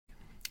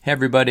Hey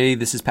everybody,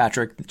 this is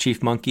Patrick, the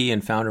Chief Monkey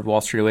and founder of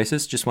Wall Street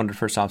Oasis. Just wanted to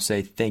first off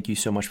say thank you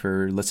so much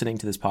for listening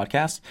to this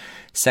podcast.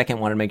 Second,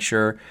 want to make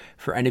sure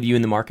for any of you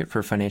in the market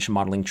for financial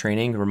modeling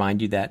training,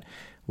 remind you that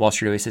Wall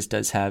Street Oasis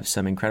does have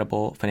some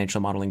incredible financial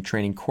modeling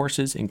training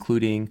courses,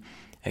 including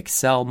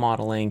Excel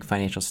modeling,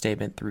 financial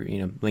statement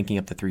through, linking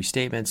up the three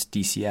statements,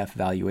 DCF,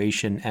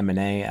 valuation,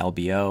 M&A,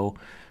 LBO,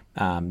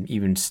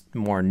 even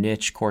more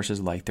niche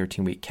courses like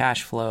 13-week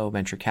cash flow,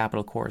 venture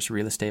capital course,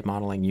 real estate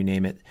modeling, you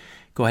name it.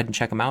 Go ahead and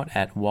check them out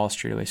at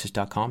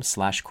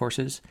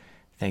wallstreetoasis.com/courses.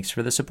 Thanks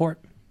for the support.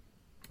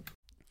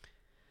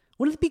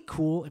 Wouldn't it be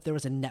cool if there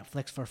was a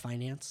Netflix for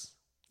finance?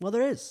 Well,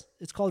 there is.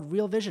 It's called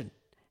Real Vision,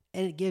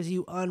 and it gives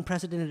you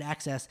unprecedented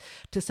access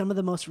to some of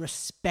the most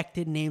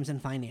respected names in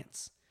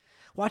finance.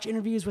 Watch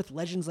interviews with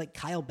legends like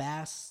Kyle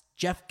Bass,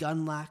 Jeff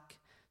Gundlach,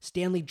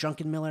 Stanley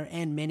Druckenmiller,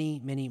 and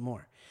many, many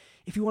more.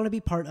 If you want to be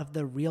part of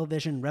the Real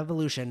Vision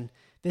revolution,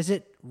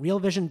 visit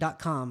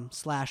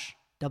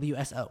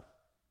realvision.com/WSO.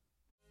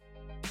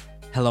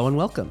 Hello and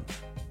welcome.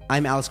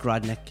 I'm Alex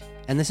Grodnick,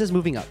 and this is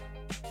Moving Up,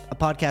 a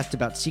podcast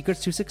about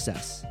secrets to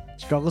success,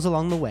 struggles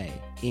along the way,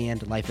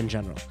 and life in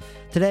general.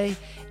 Today,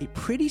 a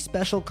pretty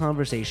special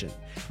conversation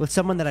with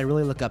someone that I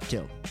really look up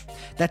to.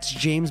 That's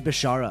James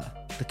Bishara,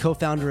 the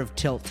co-founder of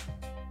Tilt.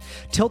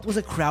 Tilt was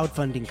a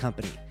crowdfunding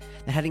company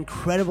that had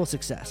incredible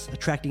success,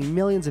 attracting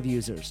millions of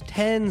users,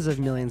 tens of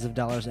millions of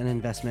dollars in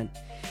investment,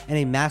 and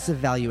a massive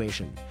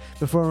valuation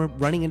before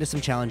running into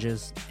some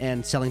challenges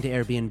and selling to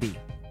Airbnb.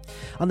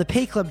 On the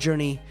Pay Club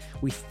journey,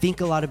 we think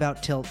a lot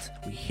about Tilt,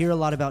 we hear a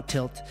lot about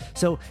Tilt,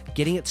 so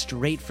getting it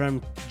straight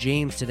from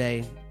James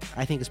today,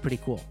 I think is pretty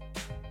cool.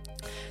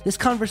 This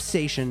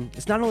conversation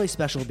is not only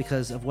special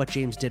because of what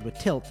James did with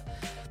Tilt,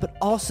 but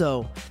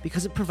also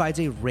because it provides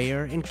a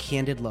rare and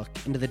candid look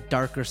into the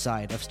darker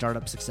side of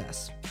startup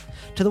success.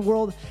 To the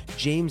world,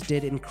 James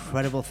did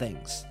incredible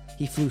things.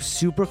 He flew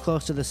super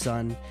close to the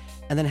sun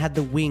and then had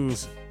the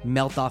wings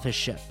melt off his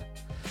ship.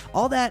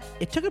 All that,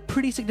 it took a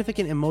pretty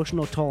significant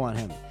emotional toll on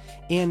him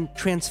and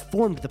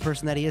transformed the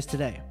person that he is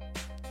today.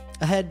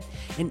 Ahead,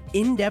 an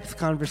in-depth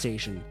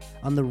conversation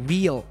on the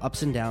real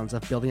ups and downs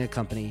of building a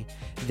company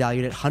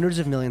valued at hundreds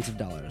of millions of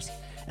dollars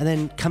and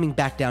then coming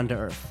back down to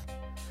earth.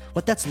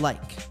 What that's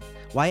like,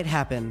 why it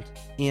happened,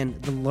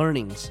 and the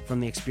learnings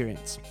from the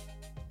experience.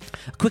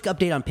 A quick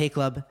update on Pay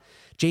Club.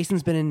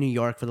 Jason's been in New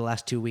York for the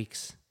last 2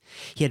 weeks.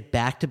 He had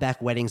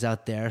back-to-back weddings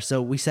out there, so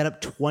we set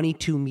up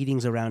 22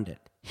 meetings around it.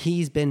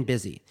 He's been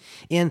busy,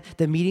 and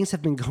the meetings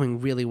have been going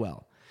really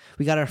well.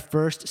 We got our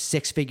first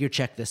six-figure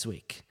check this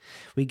week.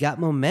 We got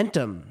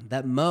momentum,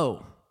 that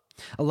Mo.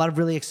 A lot of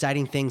really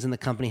exciting things in the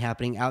company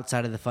happening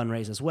outside of the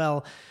fundraise as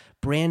well.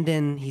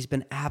 Brandon, he's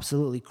been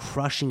absolutely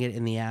crushing it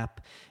in the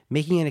app,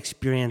 making an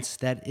experience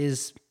that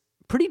is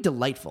pretty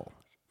delightful.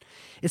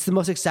 It's the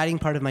most exciting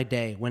part of my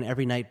day when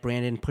every night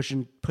Brandon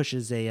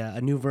pushes a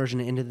new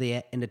version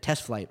into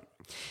test flight,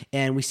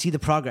 and we see the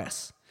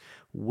progress.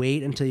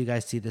 Wait until you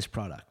guys see this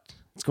product.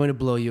 It's going to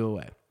blow you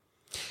away.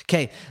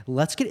 Okay,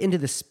 let's get into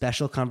this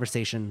special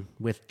conversation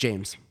with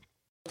James.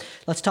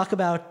 Let's talk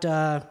about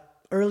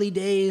early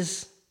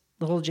days,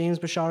 the whole James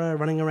Bishara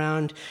running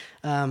around.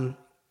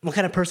 What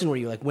kind of person were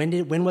you? Like,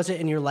 when was it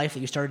in your life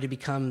that you started to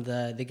become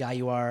the guy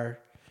you are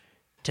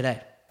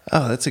today?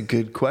 Oh, that's a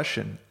good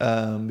question.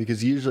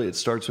 Because usually it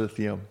starts with,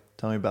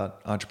 tell me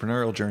about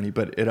entrepreneurial journey,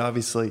 but it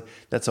obviously,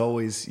 that's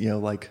always,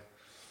 like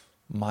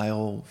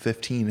mile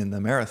 15 in the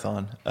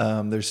marathon.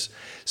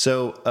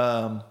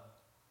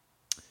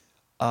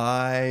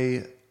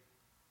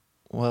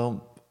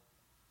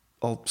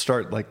 I'll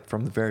start like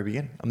from the very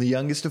beginning. I'm the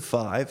youngest of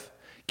 5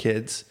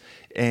 kids,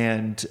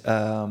 and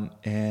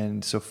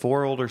so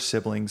 4 older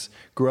siblings.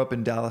 Grew up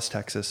in Dallas,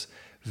 Texas.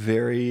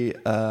 Very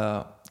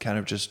kind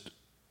of just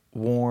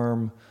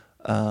warm,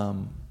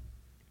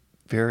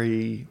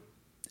 very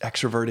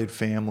extroverted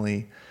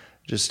family.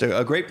 Just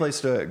a great place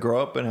to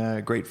grow up, and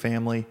a great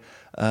family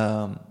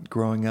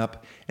growing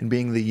up. And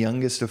being the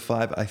youngest of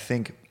 5, I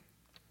think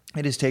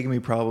it has taken me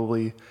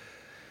probably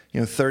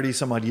 30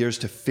 some odd years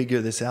to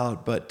figure this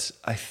out, but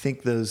I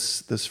think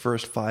those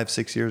first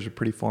 5-6 years are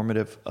pretty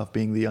formative of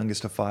being the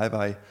youngest of 5.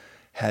 I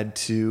had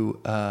to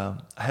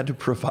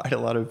provide a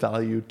lot of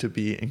value to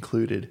be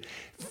included.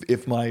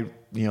 If my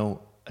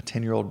a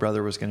 10-year-old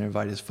brother was going to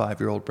invite his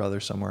 5-year-old brother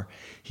somewhere,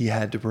 he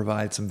had to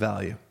provide some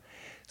value.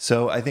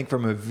 So I think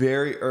from a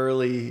very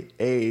early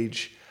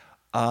age,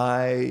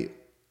 I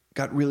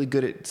got really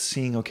good at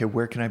seeing, okay,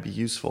 where can I be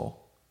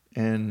useful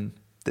in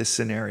this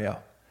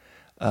scenario?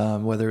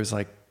 Whether it was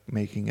like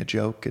making a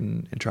joke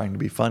and trying to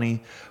be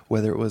funny,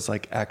 whether it was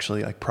like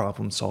actually like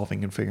problem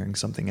solving and figuring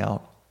something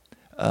out.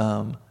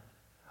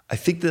 I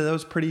think that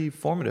was pretty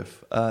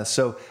formative.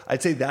 So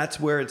I'd say that's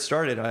where it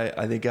started.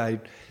 I think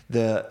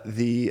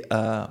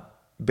the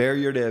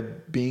barrier to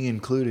being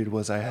included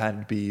was I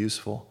had to be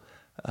useful.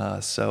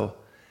 So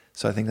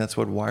I think that's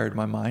what wired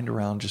my mind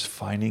around just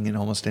finding in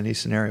almost any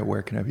scenario,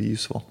 where can I be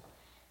useful?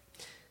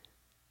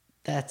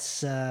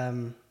 That's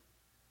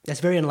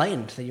very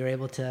enlightened that you're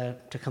able to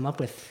come up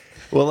with.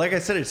 Well, like I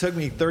said, it took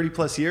me 30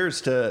 plus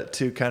years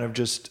to kind of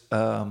just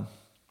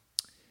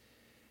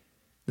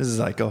this is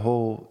like a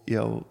whole,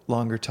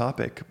 longer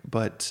topic,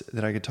 but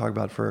that I could talk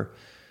about for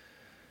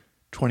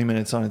 20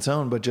 minutes on its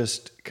own, but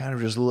just kind of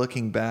just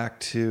looking back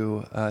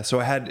to, so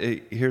I had,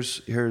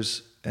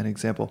 here's an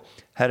example.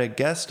 Had a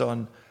guest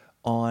on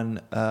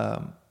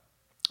my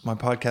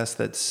podcast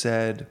that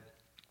said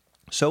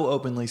so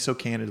openly, so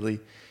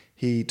candidly,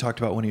 he talked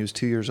about when he was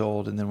 2 years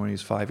old and then when he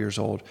was 5 years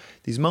old,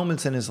 these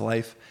moments in his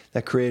life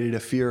that created a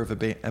fear of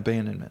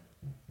abandonment.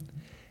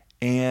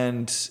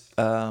 And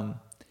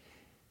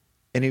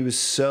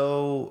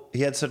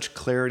he had such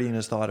clarity in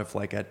his thought of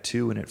like at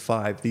 2 and at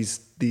 5,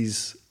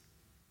 these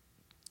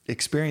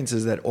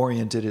experiences that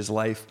oriented his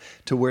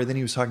life to where then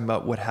he was talking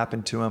about what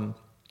happened to him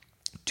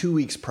 2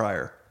 weeks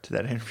prior to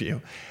that interview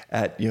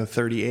at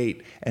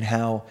 38, and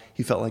how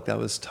he felt like that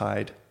was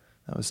tied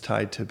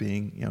to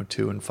being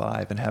 2 and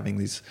 5 and having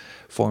these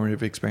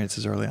formative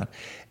experiences early on.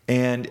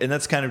 And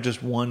that's kind of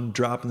just one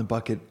drop in the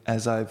bucket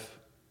as I've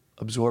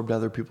absorbed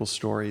other people's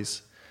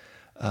stories.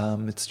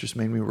 It's just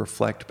made me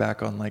reflect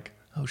back on like,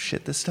 oh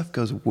shit, this stuff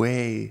goes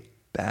way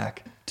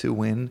back to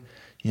when,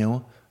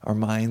 our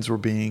minds were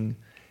being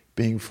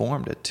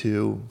formed at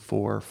 2,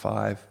 4,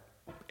 5,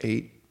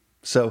 8.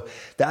 So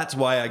that's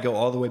why I go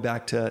all the way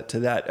back to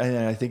that.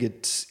 And I think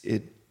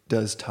it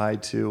does tie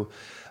to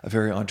a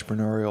very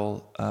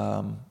entrepreneurial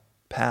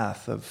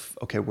path of,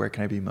 okay, where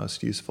can I be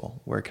most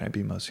useful? Where can I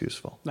be most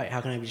useful? Right.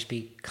 How can I just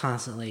be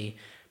constantly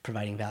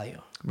providing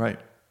value? Right.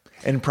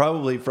 And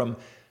probably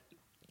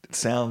it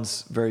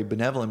sounds very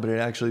benevolent, but it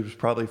actually was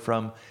probably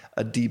from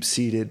a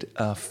deep-seated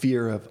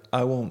fear of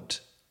I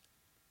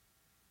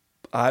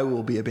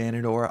will be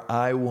abandoned, or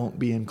I won't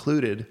be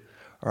included,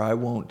 or I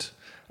won't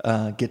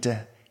get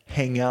to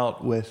hang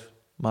out with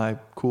my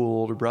cool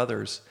older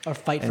brothers, or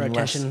fight for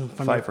attention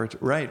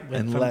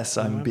unless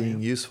I'm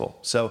being useful.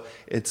 So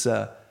it's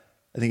I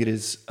think it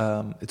is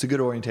it's a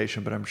good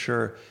orientation, but I'm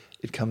sure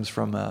it comes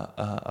from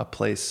a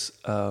place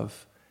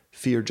of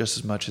fear just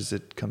as much as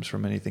it comes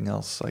from anything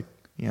else, like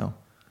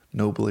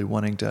nobly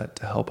wanting to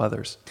help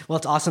others. Well,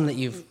 it's awesome that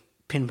you've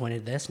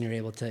pinpointed this and you're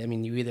able to,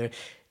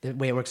 the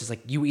way it works is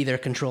like you either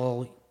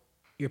control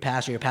your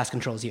past or your past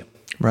controls you.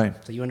 Right.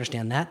 So you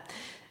understand that.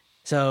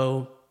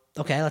 So,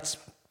 okay, let's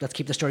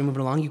keep the story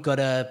moving along. You go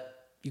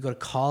to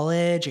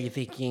college. Are you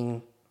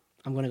thinking,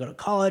 I'm going to go to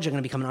college, I'm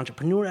going to become an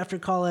entrepreneur after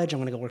college, I'm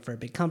going to go work for a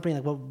big company?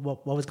 Like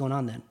what was going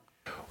on then?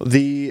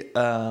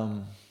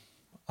 I'm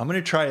going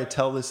to try to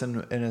tell this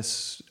in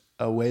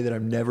a way that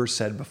I've never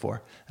said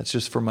before. That's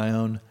just for my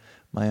own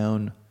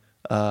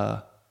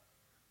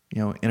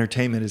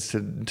entertainment, is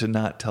to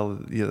not tell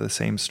the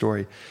same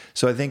story.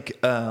 So I think,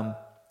 and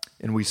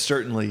we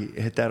certainly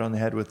hit that on the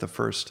head with the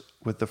first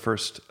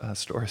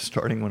story,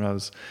 starting when I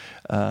was,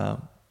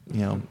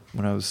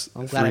 when I was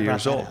 3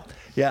 years old.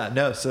 Yeah,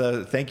 no.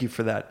 So thank you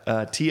for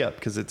that tee up,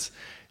 because it's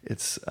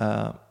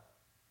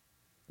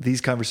these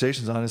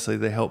conversations, honestly,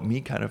 they help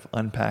me kind of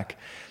unpack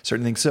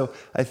certain things. So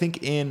I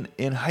think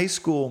in high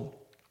school,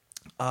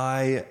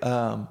 I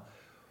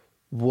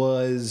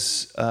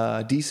was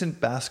a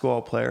decent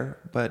basketball player,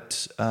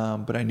 but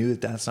I knew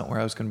that that's not where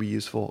I was going to be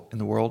useful in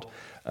the world.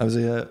 I was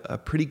a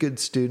pretty good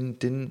student,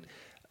 didn't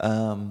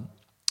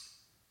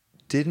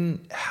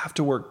have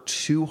to work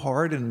too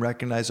hard, and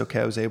recognized,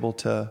 okay, I was able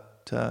to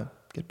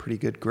get pretty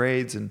good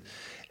grades, and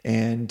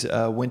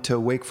went to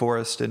Wake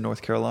Forest in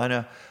North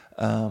Carolina,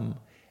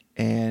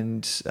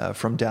 and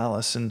from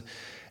Dallas, and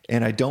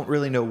I don't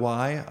really know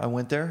why I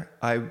went there.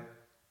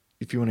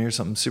 If you want to hear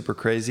something super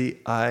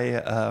crazy,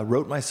 I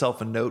wrote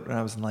myself a note when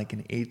I was in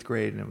 8th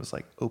grade, and it was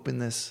like, open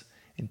this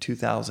in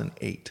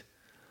 2008.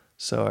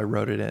 So I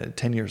wrote it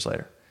 10 years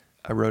later.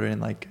 I wrote it in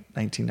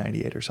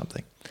 1998 or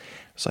something.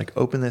 It's like,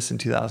 open this in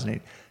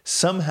 2008.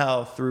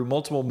 Somehow, through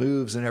multiple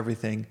moves and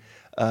everything,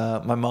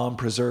 my mom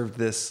preserved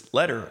this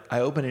letter.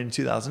 I opened it in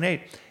 2008.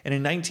 And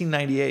in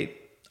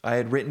 1998, I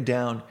had written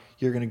down,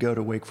 you're going to go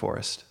to Wake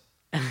Forest.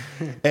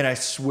 And I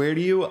swear to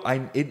you,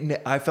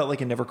 I felt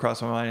like it never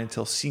crossed my mind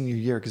until senior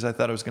year, because I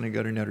thought I was going to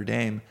go to Notre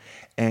Dame,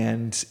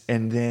 and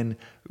then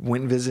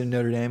went and visited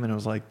Notre Dame, and it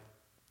was like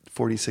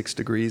 46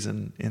 degrees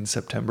in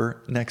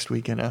September. Next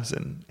weekend I was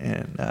in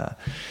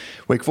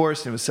Wake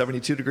Forest, and it was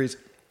 72 degrees,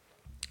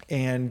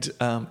 and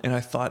I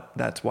thought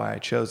that's why I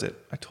chose it.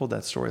 I told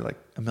that story like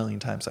a million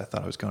times. I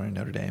thought I was going to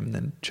Notre Dame, and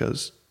then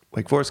chose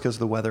Wake Forest because of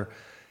the weather.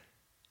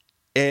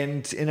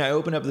 And I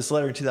opened up this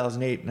letter in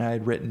 2008, and I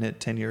had written it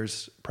 10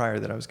 years prior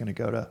that I was going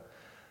to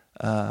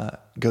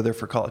go there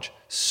for college.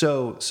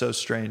 So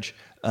strange.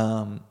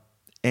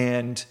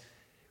 And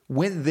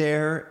went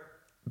there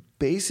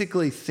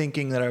basically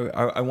thinking that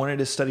I wanted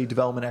to study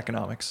development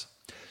economics.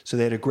 So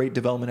they had a great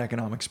development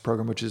economics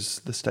program, which is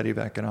the study of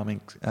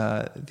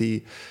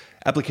the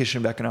application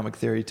of economic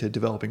theory to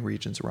developing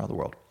regions around the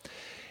world.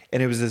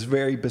 And it was this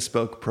very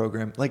bespoke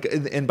program.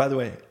 And by the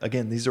way,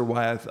 again, these are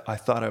why I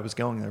thought I was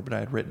going there, but I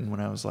had written when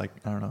I was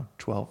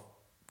 12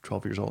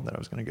 years old that I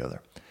was going to go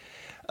there.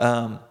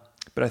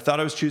 But I thought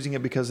I was choosing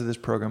it because of this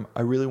program.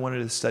 I really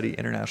wanted to study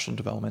international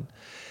development.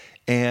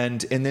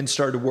 and then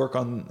started to work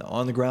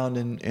on the ground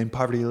in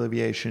poverty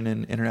alleviation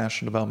and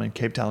international development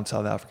in Cape Town,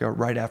 South Africa,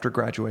 right after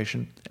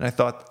graduation. And I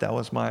thought that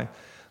was my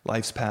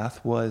life's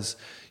path, was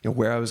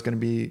where I was going to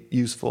be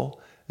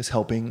useful, is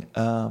helping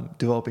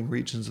developing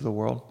regions of the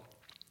world,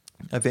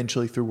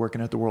 eventually through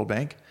working at the World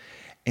Bank.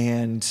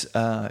 And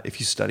if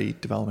you study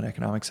development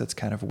economics, that's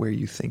kind of where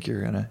you think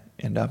you're going to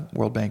end up,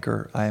 World Bank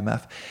or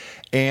IMF.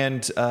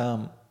 And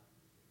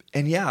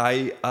yeah,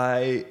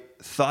 I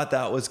thought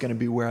that was going to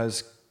be where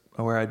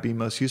I'd be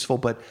most useful.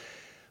 But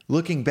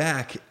looking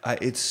back,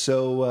 it's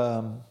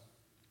so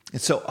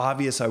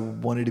obvious I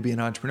wanted to be an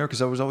entrepreneur,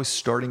 because I was always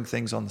starting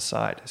things on the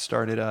side. I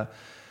started a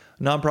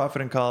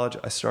nonprofit in college.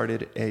 I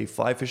started a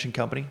fly fishing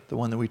company, the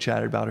one that we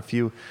chatted about a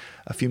few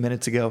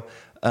minutes ago,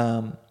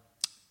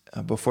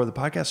 before the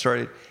podcast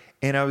started.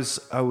 And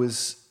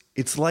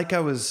it's like I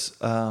was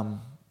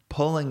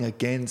pulling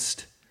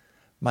against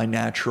my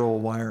natural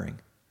wiring.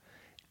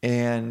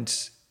 And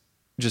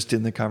just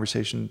in the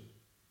conversation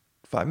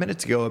 5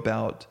 minutes ago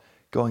about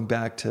going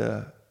back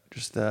to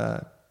just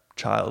the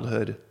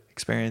childhood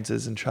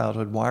experiences and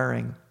childhood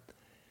wiring,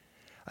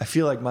 I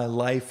feel like my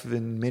life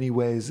in many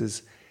ways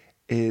is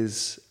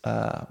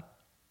a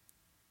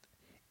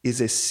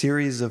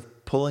series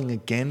of pulling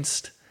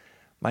against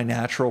my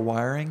natural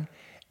wiring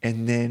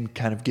and then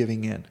kind of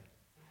giving in.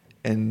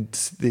 And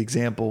the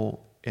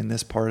example in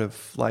this part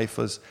of life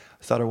was,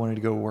 I thought I wanted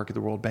to go work at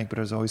the World Bank, but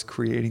I was always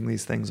creating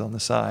these things on the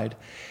side.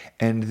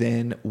 And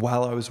then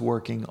while I was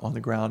working on the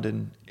ground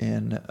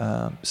in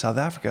South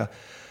Africa,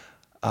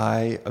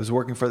 I was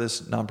working for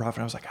this nonprofit,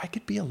 and I was like, I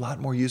could be a lot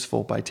more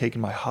useful by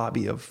taking my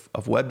hobby of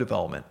web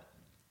development,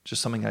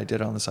 just something I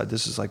did on the side.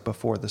 This is like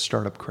before the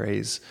startup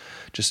craze.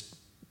 I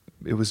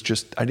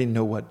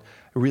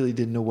really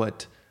didn't know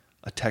what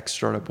a tech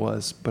startup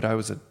was, but I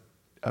was a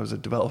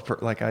developer.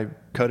 Like, I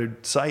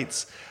coded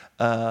sites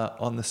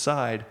on the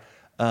side.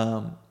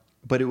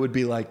 But it would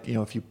be like,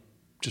 if you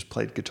just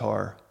played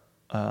guitar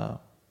on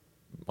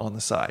the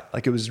side.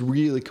 Like, it was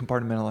really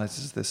compartmentalized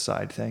as this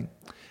side thing.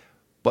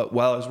 But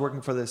while I was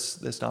working for this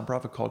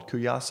nonprofit called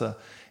Kuyasa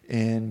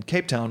in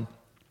Cape Town,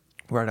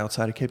 right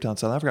outside of Cape Town,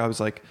 South Africa, I was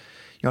like,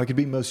 I could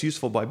be most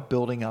useful by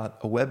building out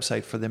a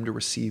website for them to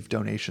receive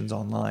donations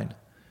online.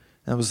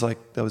 And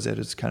that was it.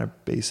 It's kind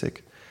of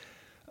basic.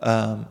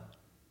 And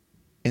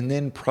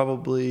then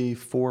probably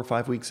 4 or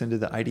 5 weeks into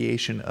the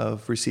ideation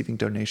of receiving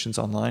donations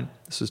online,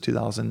 this was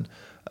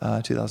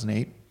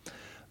 2008,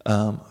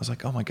 I was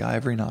like, oh my God,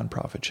 every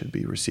nonprofit should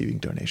be receiving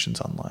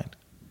donations online.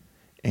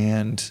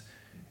 And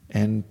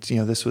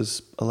this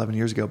was 11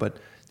 years ago, but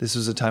this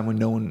was a time when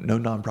no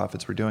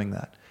nonprofits were doing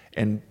that.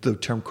 And the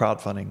term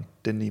crowdfunding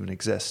didn't even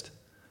exist.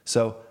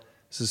 So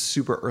this is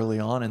super early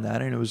on in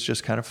that, and it was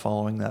just kind of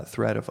following that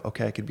thread of,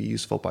 okay, I could be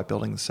useful by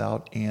building this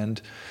out.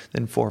 And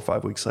then 4 or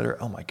 5 weeks later,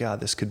 oh my God,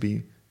 this could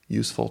be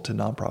useful to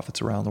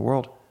nonprofits around the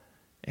world.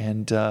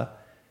 And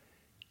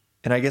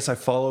I guess I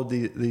followed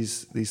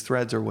these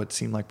threads, or what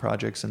seemed like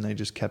projects, and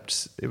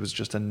it was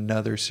just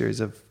another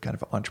series of kind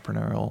of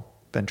entrepreneurial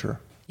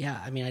venture.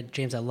 Yeah, I mean,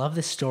 James, I love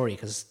this story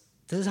because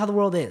this is how the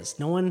world is.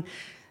 No one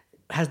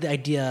has the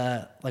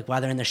idea, like, while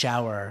they're in the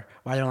shower,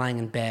 while they're lying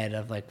in bed,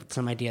 of like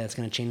some idea that's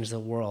going to change the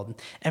world.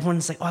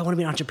 Everyone's like, oh, I want to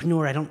be an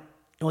entrepreneur. I don't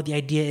know what the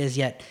idea is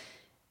yet.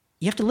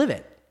 You have to live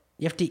it.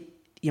 You have to,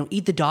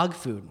 eat the dog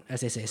food,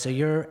 as they say. So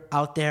you're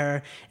out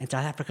there in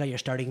South Africa. You're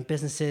starting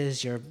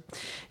businesses. You're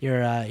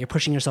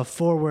pushing yourself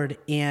forward,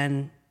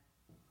 and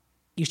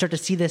you start to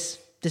see this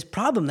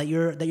problem that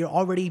you're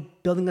already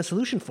building a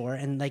solution for,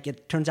 and like,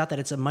 it turns out that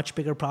it's a much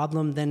bigger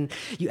problem than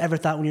you ever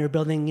thought when you were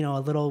building, a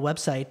little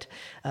website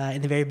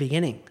in the very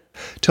beginning.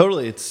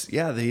 Totally, it's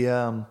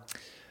a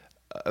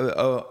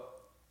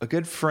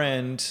good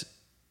friend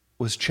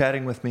was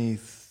chatting with me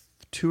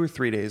 2 or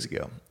 3 days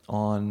ago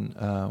on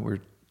we're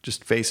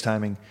just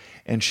FaceTiming,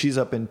 and she's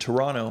up in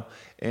Toronto,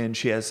 and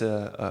she has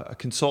a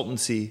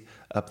consultancy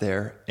up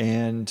there,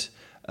 and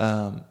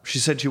she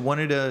said she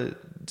wanted to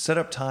set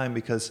up time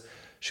because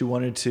she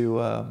wanted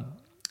to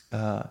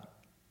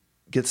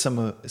get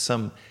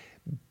some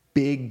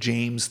big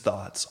James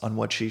thoughts on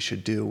what she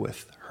should do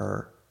with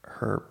her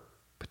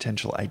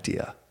potential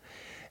idea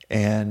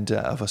and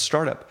of a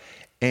startup.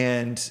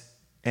 And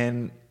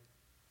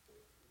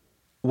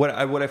what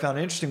I found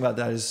interesting about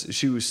that is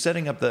she was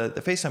setting up the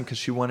FaceTime because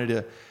she wanted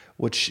to,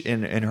 which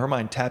in her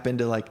mind, tap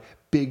into like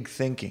big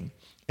thinking.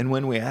 And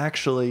when we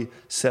actually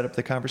set up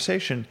the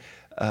conversation,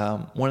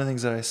 one of the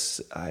things that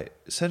I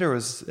said to her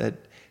was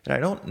that I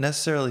don't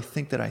necessarily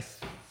think that I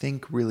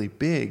think really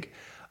big.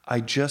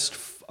 It's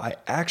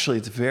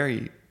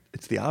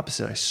the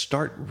opposite. I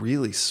start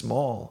really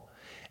small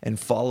and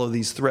follow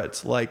these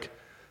threads. Like,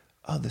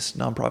 oh, this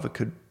nonprofit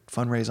could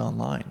fundraise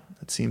online.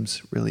 That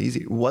seems really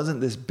easy. It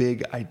wasn't this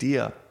big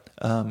idea.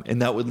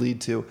 And that would lead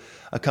to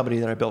a company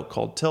that I built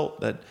called Tilt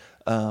that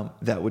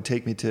would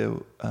take me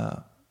to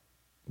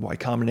Y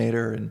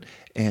Combinator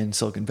and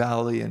Silicon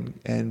Valley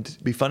and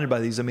be funded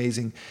by these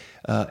amazing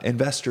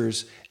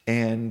investors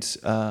and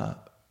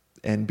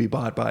be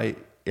bought by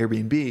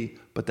Airbnb.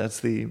 But that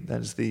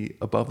is the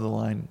above the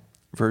line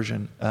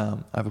version. I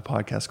have a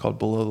podcast called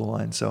Below the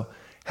Line. So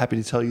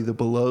happy to tell you the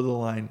below the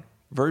line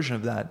version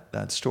of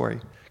that story,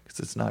 because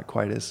it's not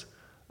quite as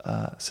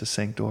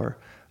succinct or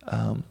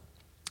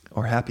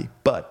happy.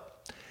 But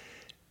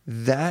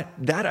that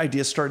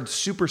idea started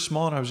super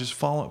small, and I was just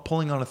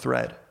pulling on a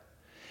thread.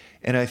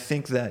 And I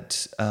think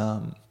that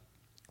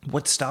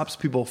what stops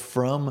people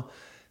from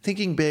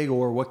thinking big,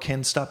 or what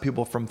can stop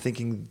people from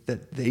thinking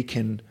that they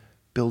can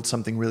build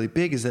something really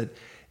big,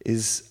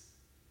 is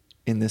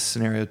in this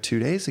scenario 2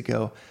 days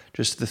ago,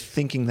 just the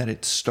thinking that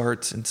it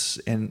starts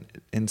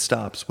and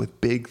stops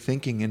with big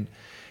thinking.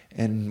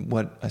 And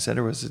what I said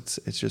was,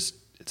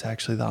 it's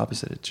actually the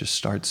opposite. It just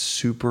starts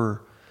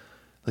super,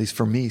 at least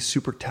for me,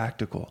 super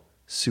tactical,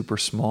 super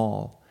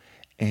small.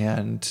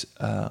 And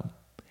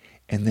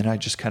then I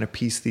just kind of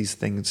piece these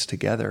things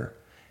together.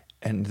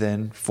 And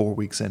then 4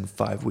 weeks in,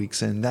 5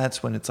 weeks in,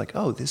 that's when it's like,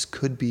 oh, this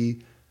could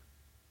be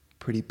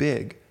pretty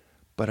big.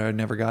 But I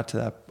never got to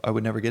that. I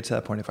would never get to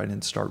that point if I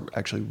didn't start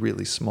actually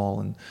really small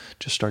and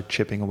just start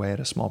chipping away at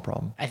a small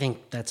problem. I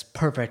think that's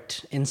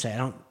perfect insight.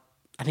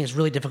 I think it's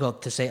really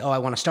difficult to say, oh, I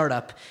want a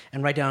startup,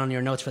 and write down on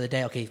your notes for the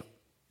day, okay,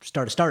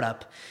 start a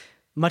startup.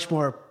 Much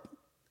more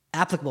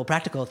applicable,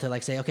 practical to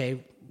like say,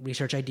 okay,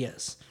 research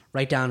ideas,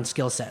 write down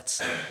skill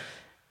sets,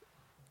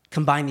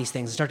 combine these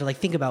things, and start to like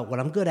think about what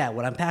I'm good at,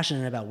 what I'm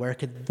passionate about, where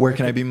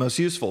can I be most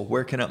useful?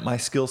 Where can my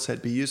skill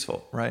set be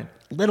useful? Right.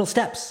 Little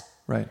steps.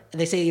 Right.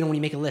 And they say, when you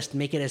make a list,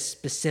 make it as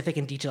specific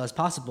and detailed as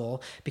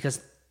possible,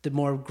 because the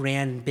more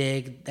grand,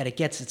 big that it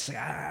gets, it's like,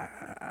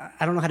 I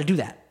don't know how to do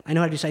that. I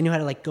know how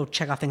to like go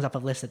check off things off a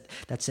list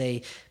that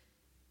say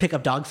pick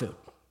up dog food.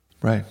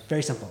 Right.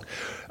 Very simple.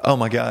 Oh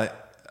my God.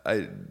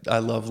 I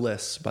love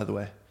lists, by the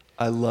way.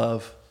 I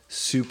love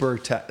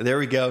there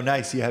we go.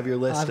 Nice. You have your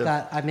list.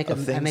 I make a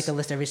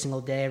list every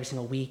single day, every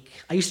single week.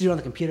 I used to do it on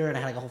the computer, and I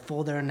had like a whole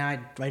folder, and now I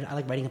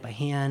like writing it by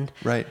hand.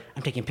 Right.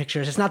 I'm taking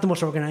pictures. It's not the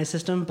most organized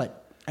system,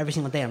 but every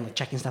single day I'm like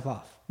checking stuff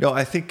off. No,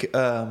 I think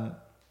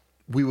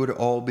we would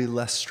all be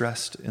less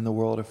stressed in the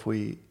world if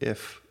we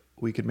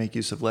could make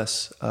use of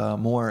lists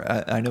more.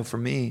 I know for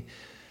me,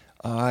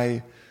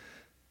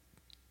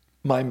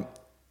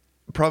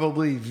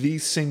 probably the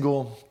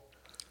single,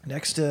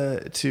 next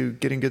to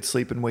getting good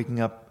sleep and waking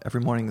up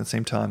every morning at the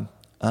same time,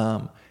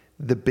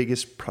 the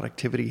biggest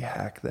productivity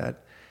hack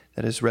that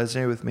has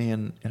resonated with me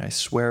and I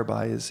swear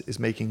by is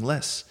making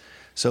lists.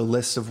 So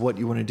lists of what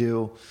you want to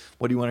do,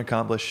 what do you want to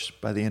accomplish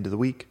by the end of the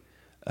week,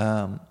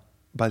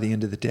 by the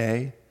end of the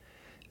day.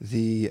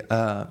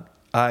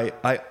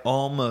 I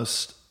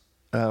almost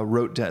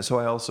wrote down, so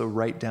I also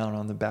write down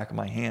on the back of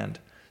my hand,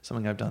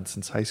 something I've done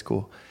since high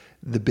school,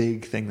 the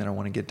big thing that I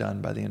want to get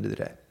done by the end of the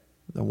day,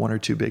 the one or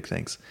two big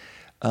things.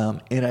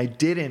 And I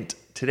didn't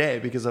today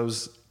because I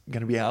was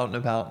going to be out and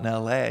about in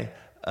LA,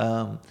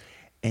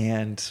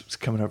 and was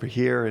coming over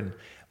here, and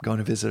I'm going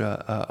to visit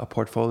a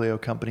portfolio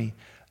company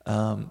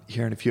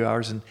here in a few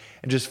hours, and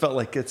just felt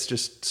like it's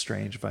just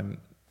strange if I'm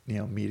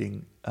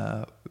meeting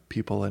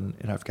people and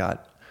I've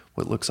got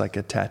what looks like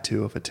a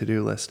tattoo of a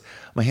to-do list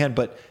on my hand.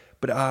 But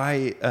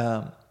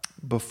I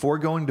before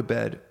going to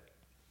bed,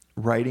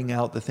 writing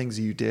out the things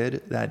you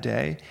did that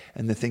day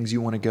and the things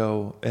you want to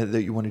go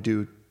that you want to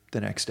do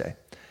the next day.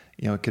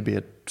 It could be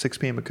at 6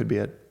 p.m. It could be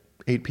at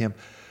 8 p.m.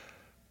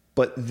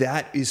 But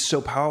that is so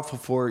powerful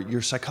for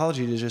your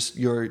psychology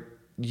to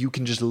you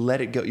can just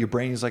let it go. Your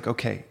brain is like,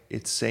 okay,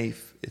 it's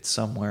safe. It's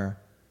somewhere.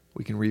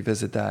 We can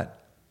revisit that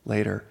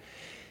later.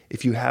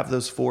 If you have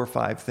those 4 or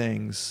 5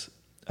 things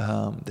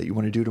that you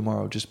want to do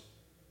tomorrow, just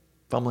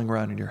fumbling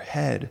around in your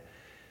head,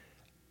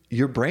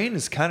 your brain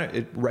is kind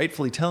of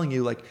rightfully telling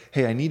you like,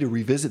 hey, I need to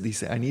revisit these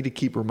things. I need to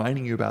keep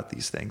reminding you about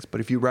these things. But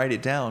if you write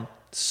it down,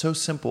 it's so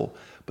simple,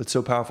 but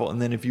so powerful.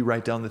 And then if you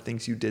write down the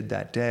things you did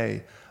that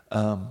day,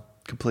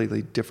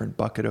 completely different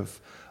bucket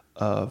of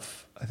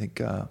I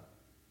think,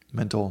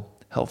 mental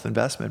health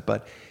investment,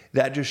 but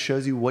that just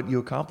shows you what you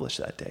accomplished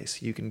that day.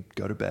 So you can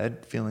go to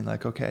bed feeling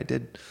like, okay, I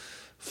did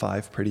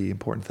 5 pretty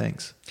important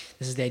things.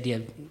 This is the idea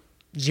of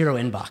zero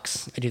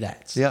inbox. I do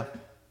that. Yeah.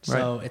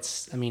 So right.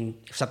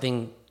 If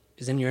something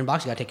is in your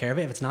inbox, you got to take care of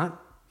it. If it's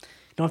not, you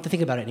don't have to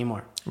think about it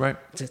anymore. Right.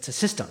 It's a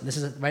system.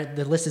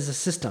 The list is a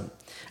system.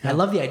 And I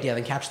love the idea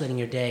of encapsulating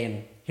your day,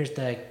 and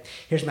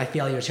here's my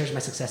failures, here's my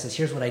successes,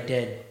 here's what I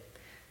did.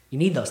 You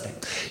need those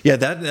things. Yeah,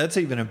 that's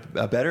even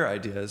a better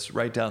idea, is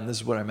write down, this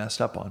is what I messed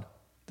up on.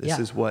 This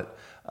is what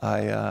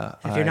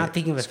if you're not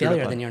thinking of a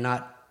failure, then you're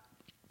not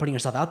putting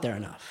yourself out there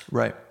enough.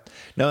 Right.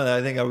 No,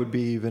 I think I would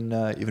be even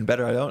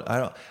better.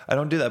 I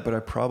don't do that, but I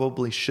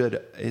probably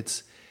should.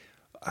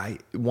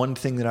 One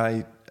thing that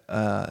I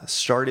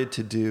started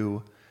to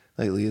do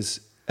lately is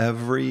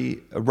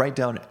write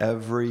down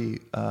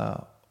every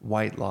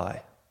white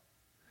lie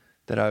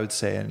that I would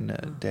say in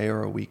a day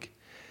or a week,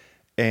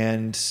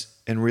 and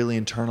really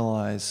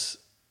internalize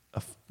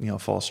a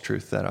false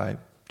truth that I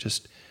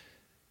just.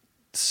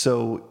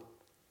 So,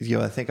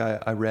 I think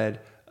I read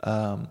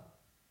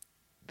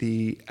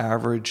the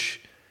average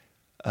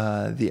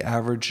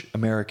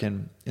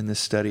American in this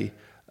study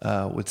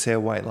would say a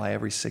white lie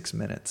every 6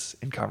 minutes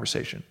in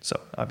conversation. So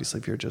obviously,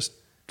 if you're just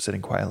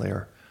sitting quietly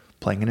or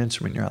playing an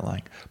instrument, you're not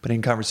lying. But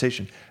in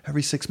conversation,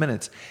 every 6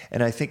 minutes.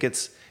 And I think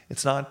it's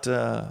not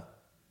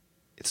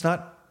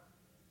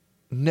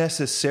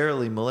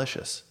necessarily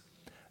malicious,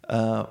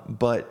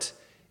 but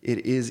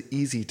it is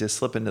easy to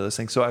slip into those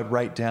things. So I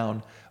write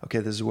down, okay,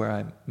 this is where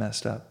I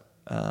messed up.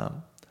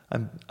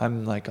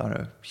 I'm like on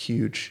a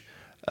huge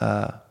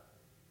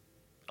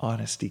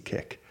honesty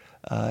kick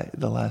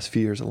the last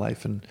few years of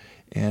life,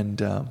 and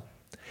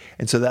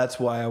so that's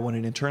why I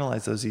want to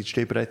internalize those each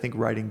day. But I think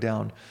writing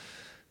down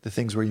the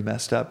things where you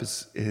messed up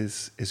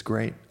is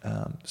great,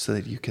 so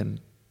that you can,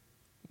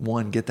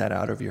 one, get that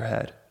out of your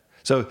head.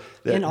 So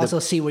and also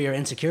see where your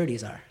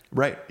insecurities are.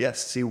 Right.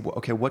 Yes. See.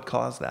 Okay. What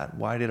caused that?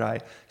 Why did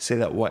I say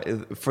that? Why,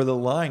 for the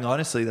lying?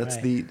 Honestly, that's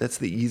the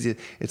easiest.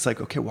 It's like,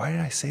 okay, why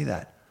did I say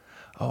that?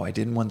 Oh, I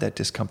didn't want that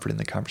discomfort in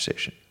the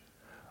conversation,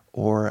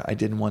 or I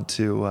didn't want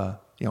to,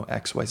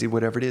 X, Y, Z,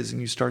 whatever it is, and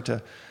you start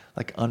to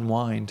like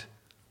unwind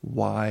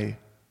why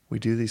we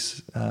do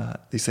these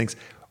things,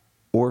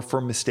 or for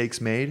mistakes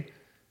made.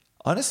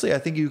 Honestly, I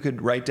think you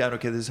could write down,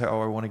 okay, this is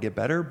how I want to get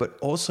better, but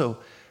also,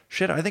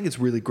 I think it's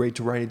really great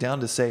to write it down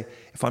to say,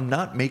 if I'm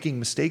not making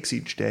mistakes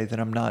each day, then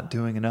I'm not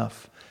doing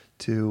enough.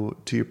 To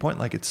your point,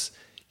 like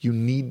you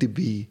need to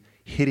be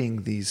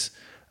hitting these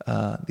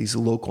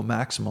local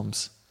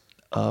maximums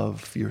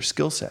of your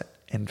skill set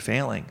and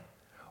failing,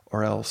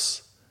 or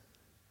else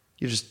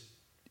you're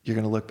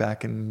going to look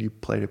back and you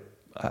played it.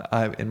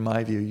 In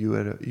my view,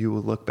 you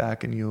will look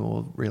back and you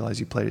will realize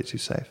you played it too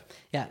safe.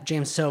 Yeah,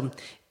 James. So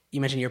you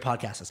mentioned your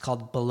podcast. It's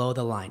called Below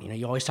the Line.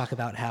 You always talk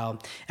about how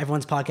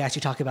everyone's podcast,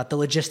 you talk about the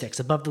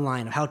logistics above the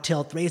line of how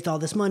Tilt raised all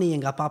this money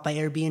and got bought by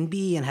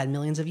Airbnb and had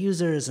millions of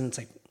users. And it's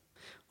like,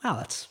 wow,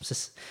 that's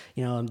just,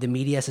 the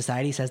media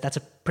society says that's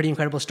a pretty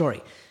incredible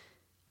story.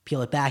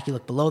 Peel it back, you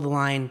look below the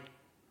line.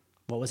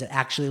 What was it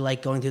actually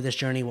like going through this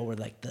journey? What were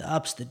like the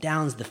ups, the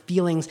downs, the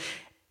feelings?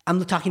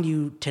 I'm talking to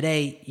you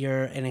today.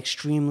 You're an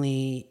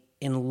extremely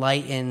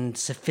enlightened,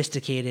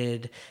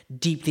 sophisticated,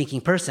 deep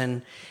thinking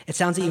person. It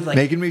sounds like you've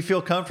making me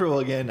feel comfortable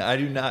again. I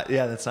do not.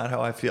 Yeah, that's not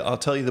how I feel. I'll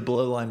tell you the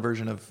below the line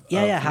version of me.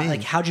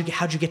 How'd you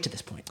get to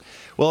this point?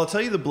 Well, I'll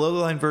tell you the below the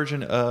line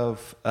version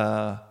of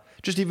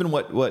just even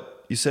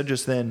what you said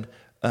just then.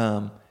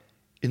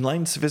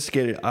 Enlightened,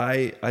 sophisticated.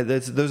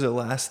 Those are the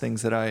last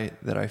things that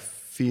I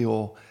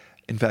feel.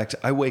 In fact,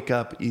 I wake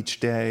up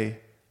each day,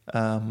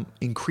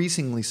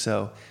 increasingly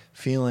so,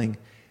 feeling,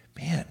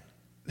 man,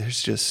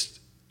 there's just.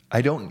 I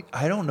don't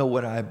know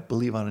what I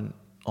believe on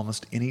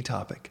almost any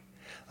topic.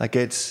 Like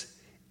it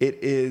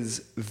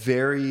is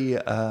very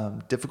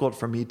difficult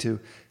for me to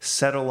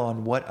settle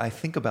on what I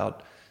think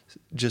about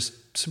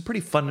just some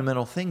pretty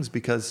fundamental things,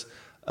 because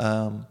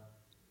I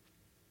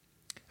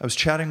was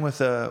chatting with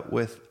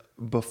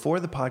before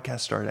the podcast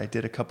started, I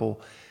did a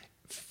couple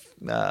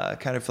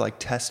kind of like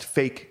test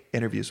fake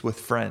interviews with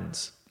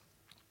friends,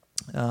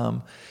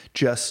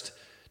 just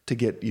to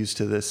get used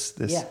to this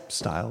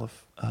style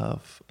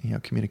of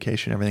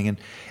communication, everything.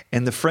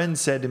 And the friend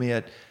said to me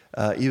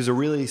he was a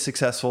really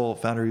successful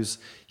founder.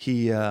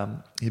 He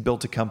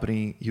built a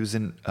company. He was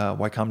in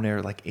Y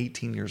Combinator like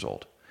 18 years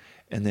old,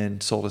 and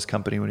then sold his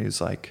company when he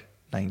was like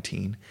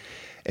 19,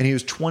 and he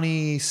was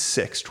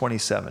 26,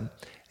 27.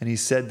 And he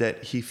said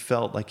that he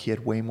felt like he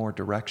had way more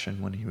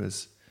direction when he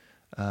was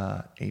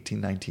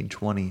 18, 19,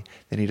 20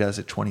 than he does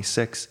at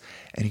 26.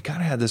 And he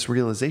kind of had this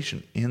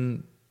realization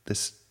in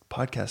this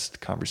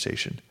podcast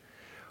conversation,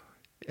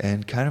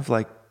 and kind of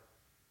like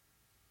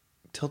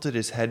tilted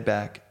his head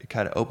back,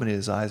 kind of opened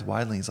his eyes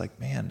widely. He's like,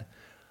 man,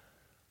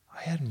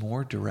 I had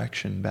more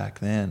direction back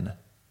then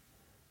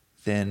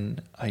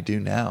than I do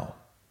now.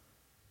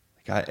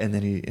 And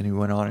then he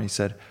went on and he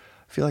said,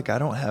 I feel like I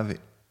don't have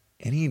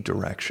any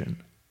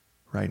direction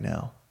right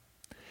now.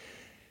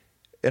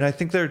 And I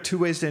think there are two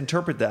ways to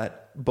interpret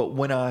that. But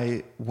when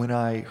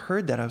I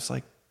heard that, I was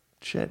like,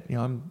 shit,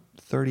 I'm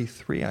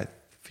 33. I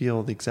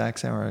feel the exact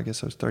same. Or I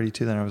guess I was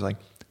 32 then. I was like,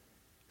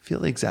 feel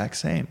the exact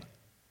same.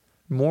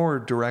 More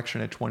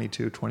direction at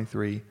 22,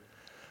 23.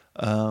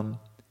 But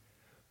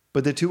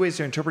the two ways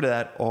to interpret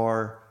that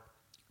are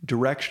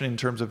direction in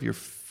terms of you're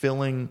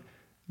filling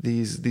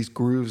these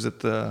grooves that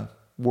the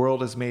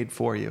world has made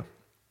for you.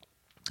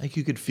 Like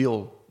you could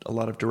feel a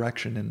lot of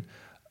direction in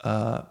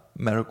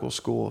medical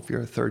school if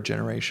you're a third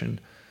generation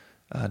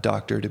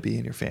doctor to be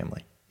in your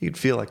family. You'd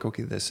feel like,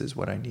 okay, this is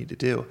what I need to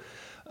do.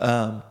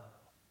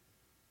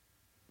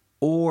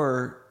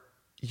 Or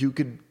you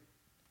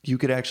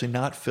could actually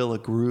not fill a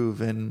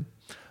groove in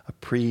a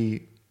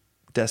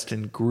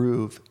predestined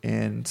groove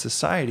in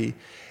society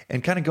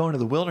and kind of go into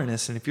the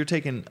wilderness. And if you're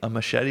taking a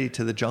machete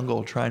to the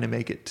jungle trying to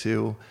make it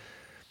to,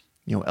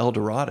 El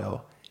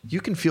Dorado,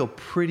 you can feel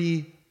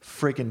pretty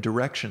freaking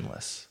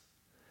directionless,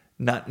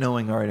 not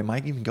knowing, all right, am I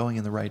even going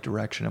in the right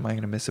direction? Am I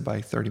going to miss it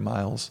by 30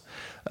 miles?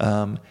 Or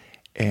am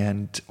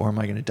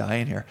I going to die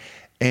in here?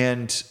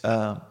 And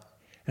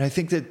I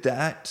think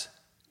that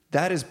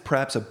is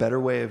perhaps a better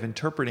way of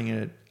interpreting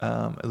it,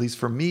 at least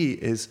for me,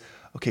 is,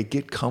 okay,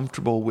 get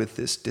comfortable with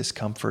this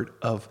discomfort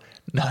of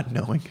not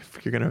knowing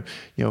if you're going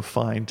to,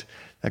 find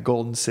that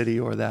golden city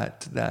or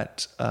that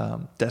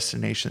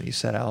destination that you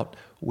set out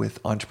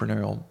with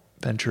entrepreneurial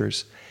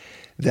ventures.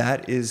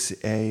 That is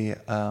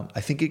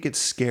I think it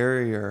gets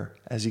scarier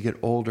as you get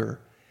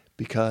older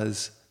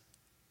because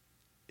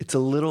it's a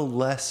little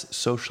less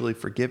socially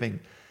forgiving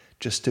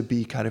just to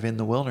be kind of in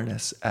the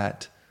wilderness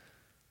at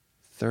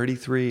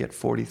 33, at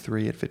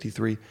 43, at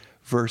 53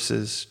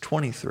 versus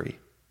 23.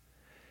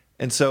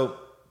 And so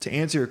to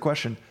answer your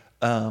question,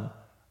 I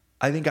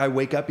think I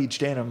wake up each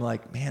day and I'm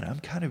like, man, I'm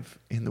kind of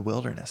in the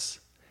wilderness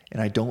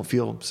and I don't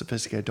feel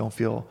sophisticated.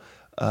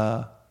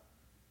 I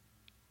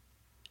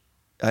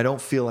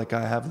don't feel like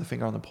I have the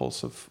finger on the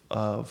pulse of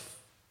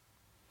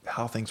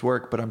how things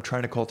work, but I'm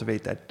trying to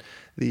cultivate that,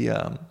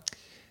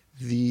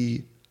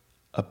 the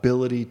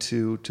ability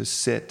to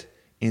sit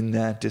in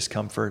that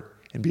discomfort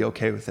and be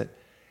okay with it.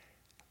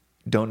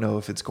 Don't know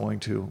if it's going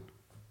to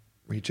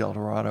reach El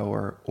Dorado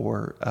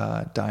or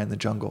die in the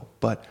jungle,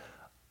 but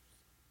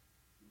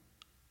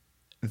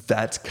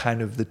that's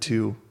kind of the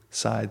two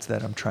sides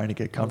that I'm trying to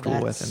get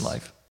comfortable with in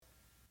life.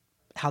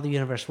 How the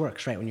universe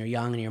works, right? When you're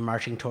young and you're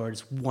marching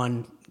towards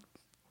one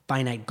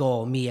finite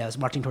goal. Me, I was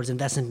marching towards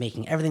investment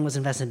banking. Everything was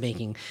investment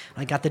banking.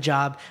 I got the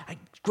job. I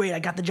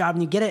got the job,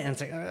 and you get it, and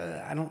it's like,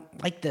 I don't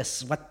like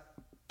this. What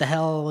the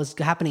hell is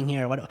happening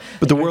here?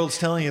 But the world's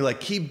telling you,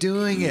 like, keep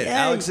doing it,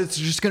 Alex. It's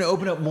just going to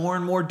open up more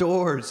and more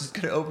doors. It's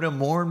going to open up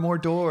more and more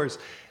doors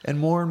and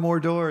more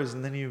doors.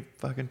 And then you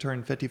fucking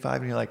turn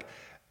 55 and you're like,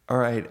 all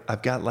right,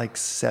 I've got like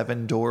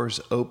 7 doors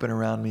open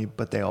around me,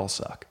 but they all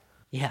suck.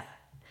 Yeah,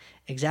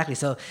 exactly.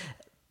 So,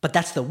 but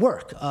that's the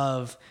work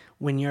of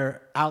when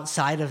you're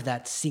outside of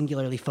that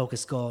singularly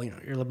focused goal. You know,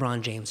 you're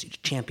LeBron James,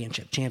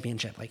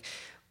 championship. Like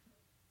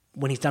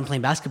when he's done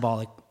playing basketball,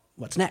 like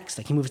what's next?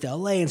 Like he moves to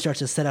LA and starts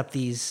to set up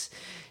these,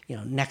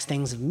 next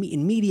things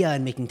in media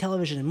and making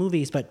television and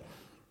movies. But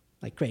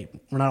like, great,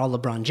 we're not all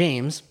LeBron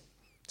James.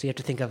 So you have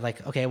to think of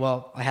like, okay,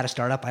 well, I had a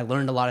startup. I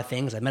learned a lot of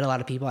things. I met a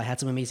lot of people. I had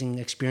some amazing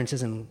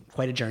experiences and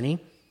quite a journey.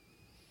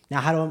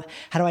 Now, how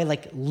do I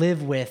like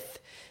live with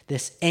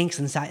this angst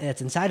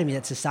that's inside of me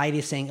that society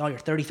is saying, oh, you're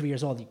 33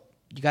 years old. You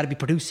got to be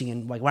producing.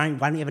 And like, why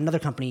don't you have another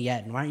company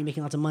yet? And why aren't you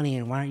making lots of money?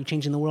 And why aren't you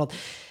changing the world?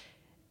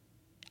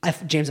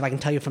 James, if I can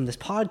tell you from this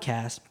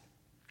podcast,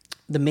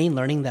 the main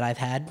learning that I've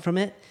had from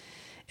it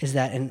is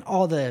that, and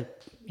all the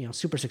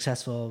super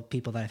successful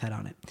people that I've had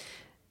on it,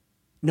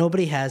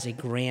 nobody has a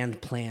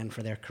grand plan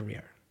for their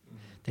career.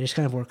 They just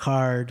kind of work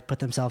hard, put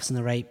themselves in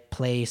the right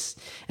place.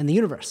 And the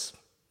universe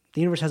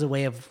has a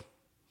way of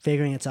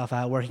figuring itself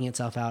out, working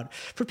itself out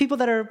for people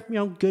that are,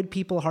 good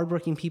people,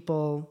 hardworking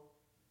people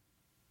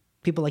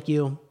like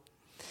you.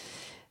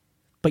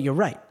 But you're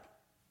right.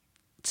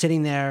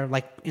 Sitting there,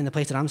 like in the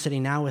place that I'm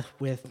sitting now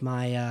with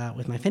my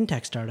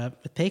fintech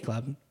startup, with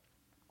PayClub.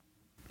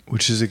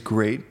 Which is a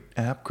great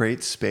app,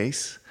 great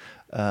space.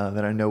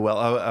 That I know well.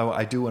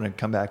 I do want to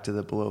come back to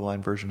the below the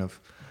line version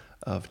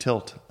of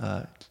Tilt.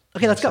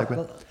 Okay, let's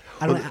go.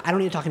 I don't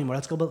need to talk anymore.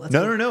 Let's go.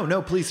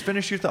 No. Please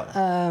finish your thought.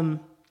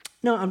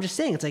 No, I'm just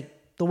saying it's like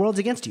the world's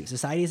against you.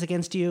 Society is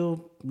against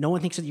you. No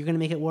one thinks that you're going to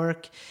make it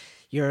work.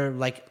 You're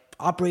like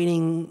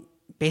operating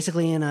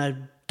basically in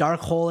a dark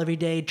hole every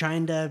day,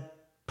 trying to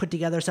put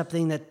together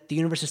something that the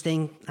universe is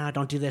saying,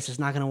 don't do this. It's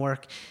not going to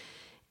work.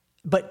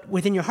 But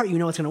within your heart, you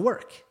know it's going to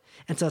work.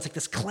 And so it's like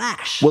this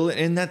clash. Well,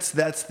 and that's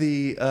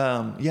the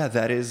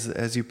that is,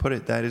 as you put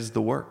it, that is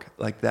the work.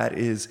 Like that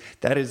is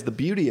the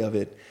beauty of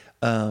it.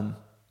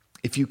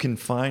 If you can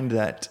find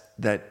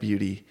that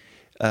beauty,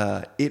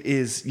 it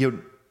is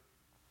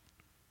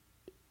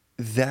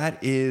that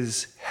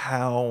is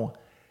how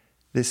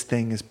this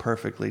thing is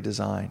perfectly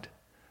designed.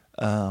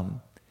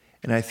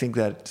 And I think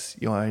that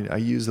I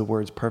use the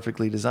words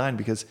perfectly designed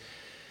because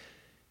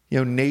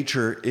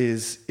nature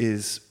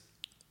is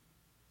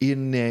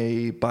in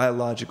a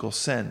biological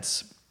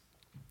sense,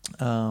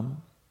 in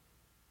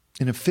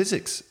a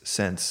physics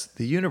sense,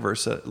 the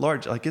universe at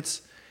large, like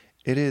it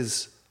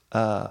is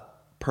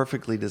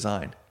perfectly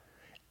designed,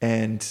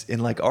 and in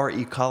like our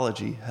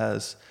ecology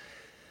has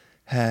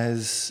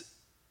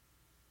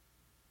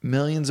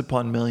millions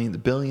upon millions,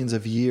 billions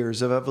of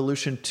years of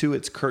evolution to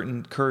its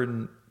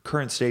current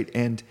state,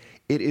 and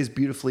it is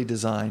beautifully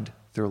designed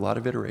through a lot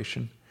of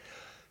iteration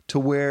to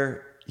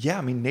where,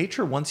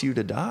 nature wants you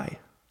to die.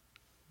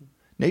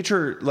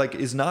 Nature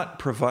is not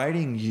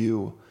providing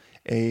you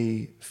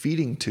a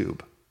feeding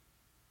tube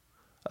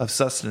of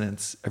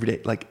sustenance every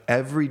day. Like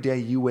every day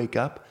you wake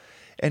up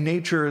and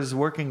nature is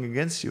working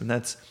against you. And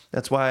that's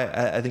why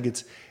I think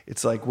it's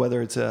like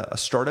whether it's a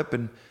startup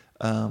and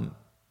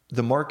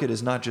the market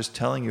is not just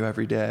telling you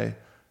every day,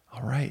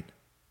 all right,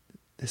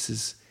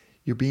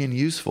 you're being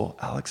useful,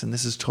 Alex, and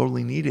this is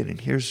totally needed.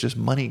 And here's just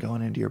money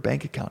going into your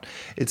bank account.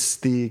 It's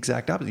the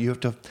exact opposite. You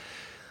have to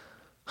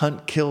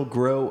hunt, kill,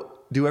 grow,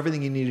 do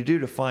everything you need to do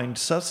to find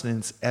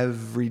sustenance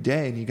every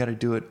day, and you got to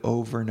do it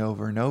over and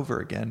over and over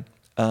again.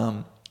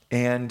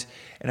 And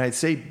I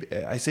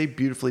say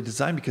beautifully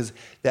designed because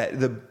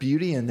that the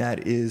beauty in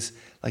that is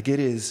like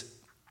it is.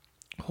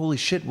 Holy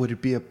shit! Would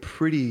it be a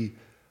pretty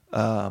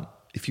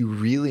if you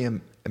really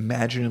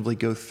imaginatively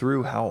go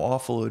through how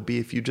awful it would be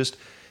if you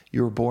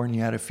were born, you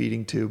had a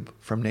feeding tube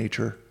from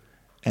nature,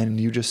 and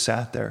you just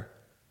sat there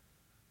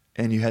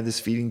and you had this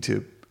feeding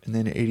tube, and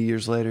then 80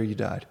 years later you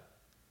died.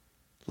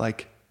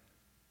 Like,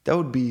 that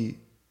would be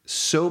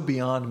so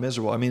beyond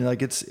miserable. I mean,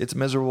 like, it's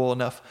miserable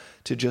enough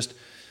to just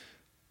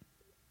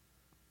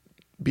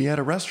be at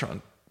a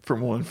restaurant for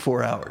more than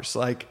 4 hours.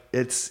 Like,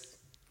 it's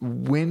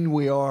when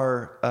we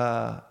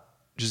are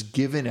just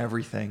given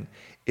everything,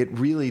 it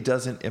really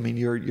doesn't, I mean,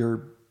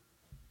 your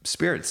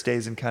spirit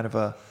stays in kind of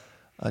a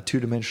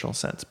two-dimensional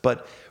sense.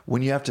 But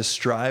when you have to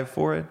strive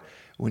for it,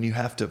 when you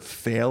have to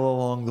fail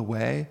along the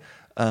way,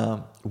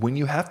 when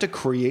you have to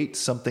create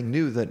something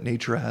new that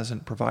nature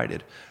hasn't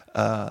provided,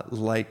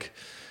 like,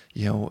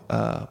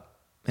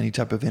 any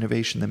type of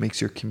innovation that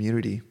makes your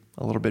community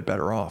a little bit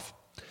better off,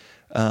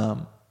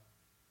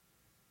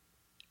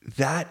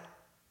 that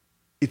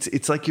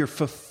it's like you're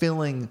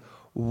fulfilling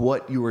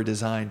what you were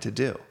designed to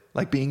do,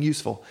 like being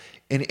useful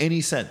in any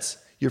sense.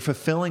 You're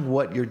fulfilling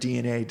what your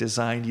DNA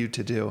designed you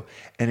to do.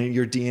 And in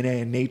your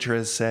DNA and nature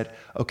has said,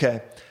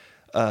 okay,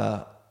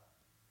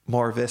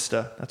 Mar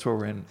Vista, that's where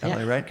we're in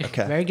LA, right?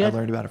 Okay. Very good. I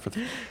learned about it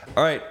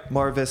all right,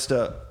 Mar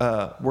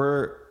Vista,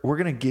 we're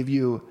going to give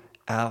you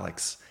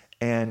Alex,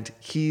 and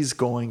he's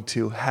going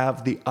to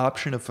have the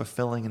option of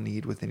fulfilling a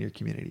need within your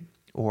community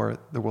or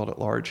the world at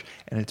large,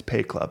 and it's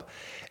Pay Club.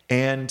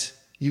 And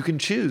you can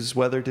choose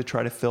whether to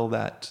try to fill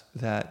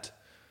that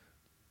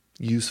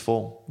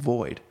useful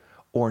void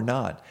or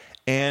not.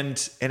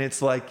 And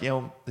it's like,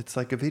 it's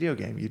like a video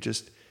game.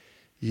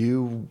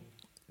 You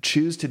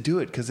choose to do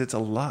it because it's a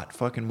lot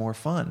fucking more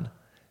fun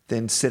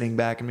than sitting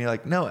back and be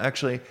like, no,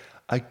 actually,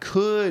 I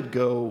could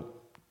go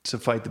to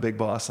fight the big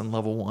boss on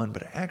level 1,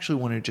 but I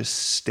actually want to just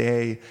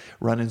stay,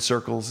 run in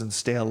circles and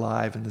stay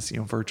alive in this,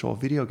 virtual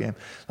video game.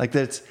 Like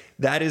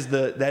that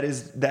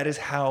is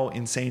how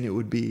insane it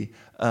would be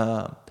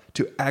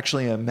to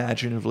actually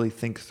imaginatively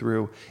think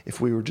through if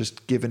we were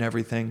just given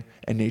everything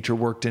and nature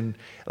worked in,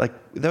 like,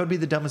 that would be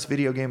the dumbest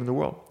video game in the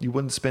world. You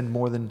wouldn't spend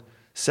more than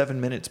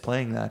 7 minutes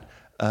playing that.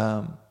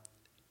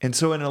 And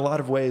so in a lot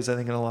of ways, I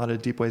think in a lot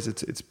of deep ways,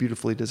 it's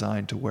beautifully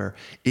designed to where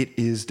it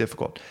is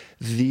difficult.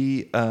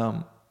 The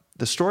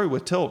story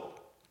with Tilt,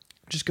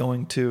 just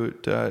going to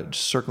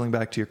just circling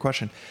back to your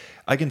question,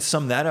 I can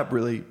sum that up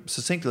really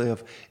succinctly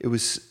of it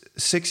was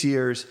 6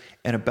 years,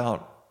 and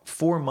about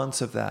 4 months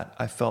of that,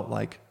 I felt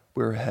like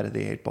we were ahead of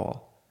the 8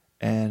 ball.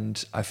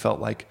 And I felt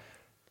like,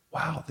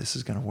 wow, this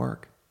is going to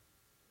work.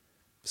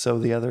 So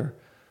the other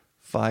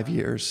 5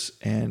 years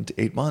and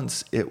 8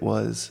 months, it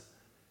was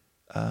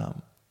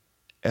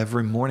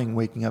every morning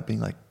waking up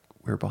being like,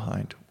 we're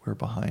behind, we're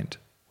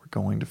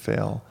going to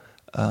fail.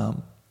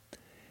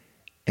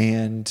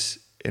 And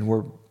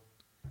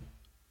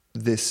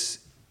this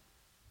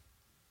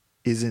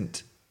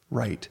isn't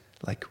right.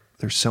 Like,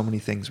 there's so many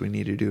things we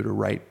need to do to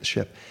right the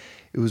ship.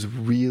 It was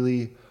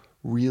really,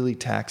 really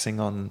taxing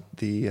on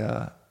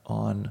the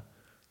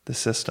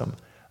system.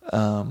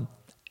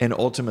 And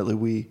ultimately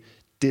we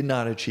did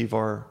not achieve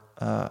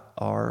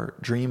our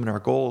dream and our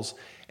goals,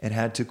 and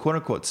had to quote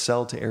unquote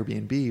sell to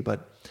Airbnb.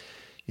 But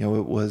it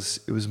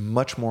was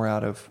much more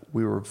out of,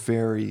 we were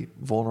very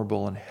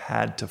vulnerable and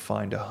had to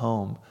find a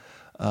home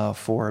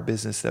for a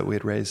business that we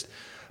had raised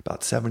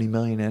about $70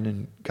 million in,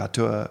 and got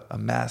to a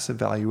massive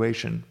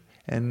valuation,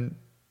 and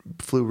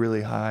flew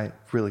really high,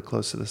 really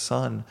close to the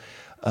sun.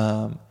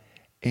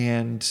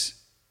 And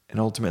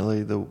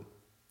ultimately the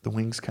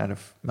wings kind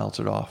of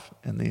melted off,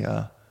 and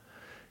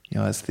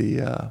as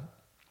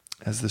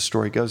the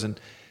story goes, and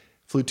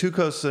flew too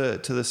close to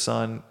the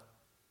sun,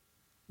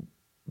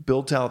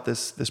 built out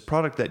this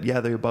product that,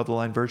 the above the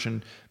line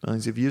version,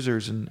 millions of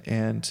users,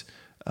 and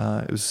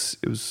it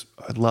was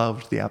I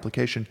loved the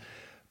application,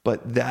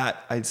 but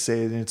that, I'd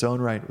say in its own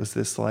right, was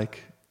this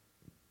like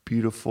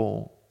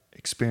beautiful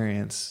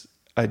experience.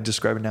 I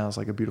describe it now as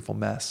like a beautiful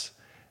mess.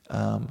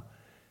 But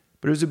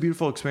it was a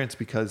beautiful experience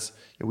because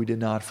we did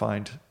not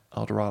find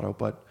El Dorado.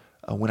 But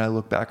when I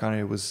look back on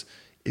it,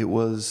 it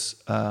will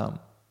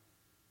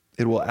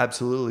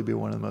absolutely be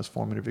one of the most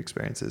formative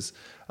experiences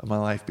of my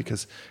life,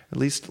 because at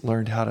least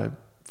learned how to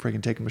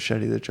freaking take a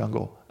machete to the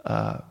jungle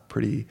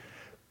pretty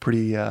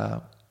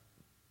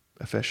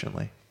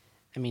efficiently.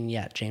 I mean,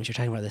 yeah, James, you're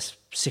talking about this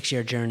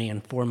 6-year journey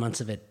and 4 months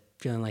of it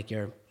feeling like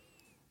you're,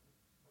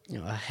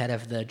 ahead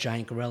of the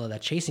giant gorilla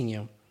that's chasing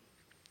you.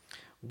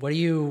 What do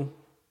you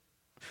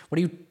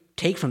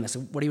take from this?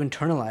 What do you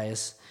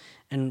internalize,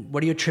 and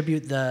what do you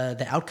attribute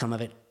the outcome of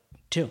it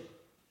to?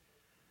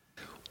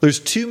 There's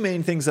 2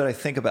 main things that I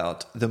think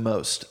about the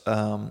most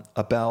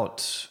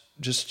about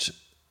just,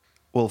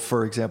 well,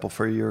 for example,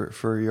 for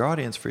your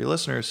audience, for your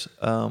listeners,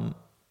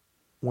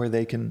 where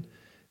they can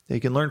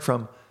learn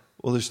from.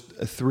 Well, there's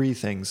 3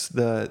 things.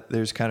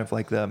 There's kind of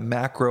like the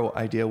macro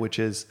idea, which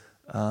is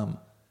I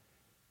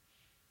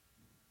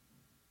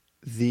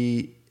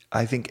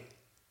think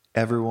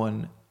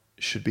everyone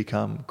should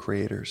become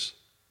creators,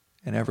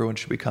 and everyone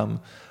should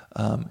become,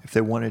 if they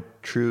want to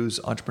choose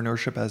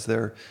entrepreneurship as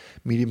their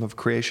medium of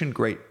creation,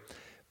 great.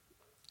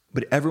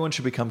 But everyone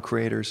should become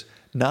creators,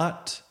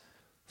 not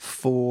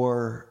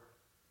for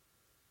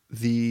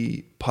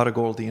the pot of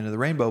gold at the end of the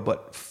rainbow,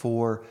 but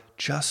for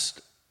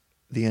just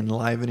the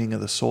enlivening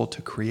of the soul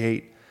to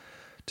create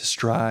to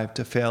strive,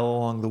 to fail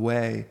along the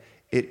way.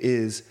 It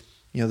is,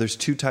 there's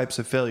two types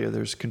of failure.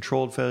 There's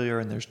controlled failure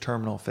and there's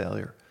terminal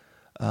failure.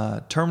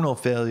 Terminal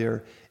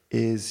failure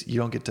is you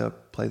don't get to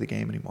play the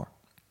game anymore.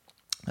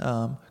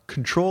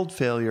 Controlled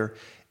failure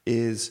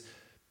is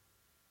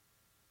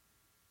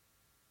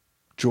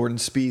Jordan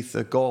Spieth,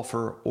 a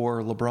golfer,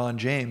 or LeBron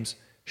James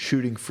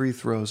shooting free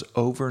throws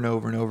over and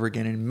over and over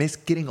again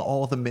and getting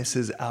all the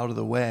misses out of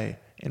the way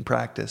in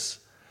practice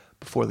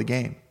before the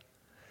game.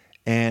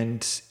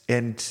 And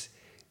in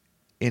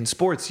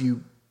sports,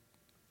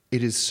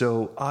 it is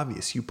so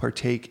obvious. You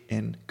partake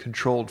in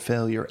controlled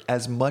failure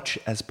as much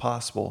as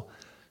possible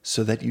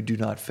so that you do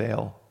not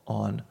fail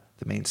on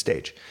the main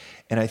stage.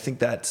 And I think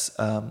that's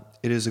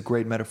it is a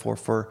great metaphor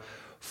for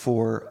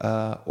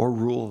or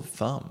rule of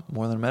thumb,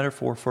 more than a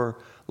metaphor for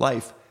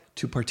life,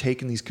 to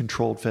partake in these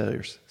controlled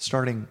failures.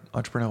 Starting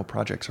entrepreneurial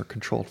projects are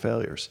controlled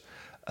failures.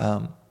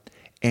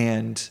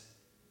 And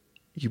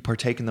you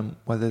partake in them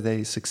whether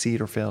they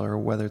succeed or fail, or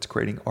whether it's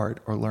creating art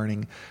or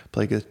learning,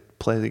 play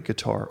the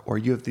guitar, or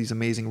you have these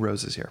amazing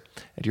roses here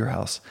at your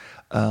house.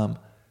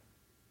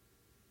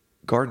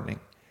 Gardening.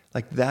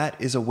 Like, that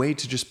is a way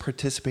to just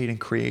participate in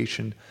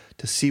creation,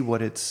 to see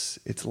what it's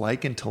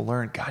like, and to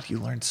learn. God, you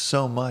learn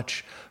so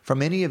much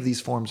from any of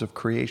these forms of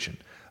creation.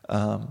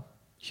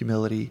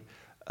 Humility,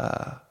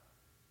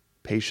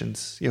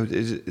 patience,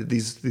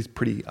 these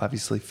pretty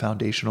obviously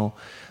foundational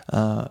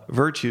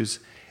virtues.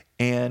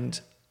 And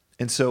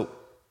so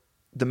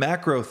the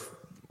macro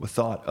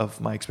thought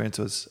of my experience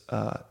was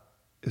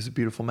it was a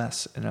beautiful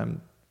mess, and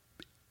I'm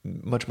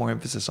much more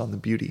emphasis on the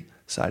beauty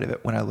side of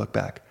it when I look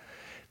back.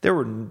 There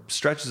were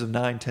stretches of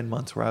 9-10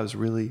 months where I was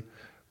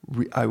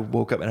I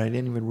woke up and I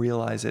didn't even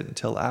realize it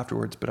until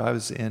afterwards, but I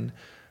was in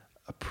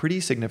a pretty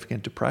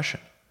significant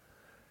depression.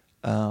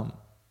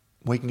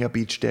 Waking up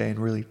each day and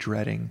really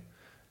dreading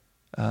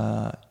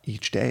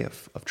each day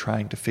of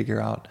trying to figure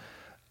out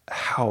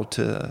how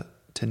to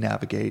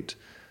navigate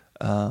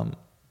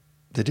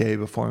the day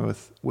before me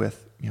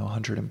with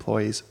 100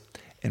 employees,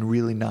 and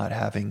really not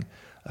having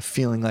a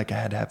feeling like I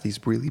had to have these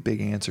really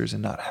big answers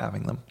and not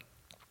having them.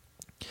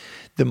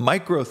 The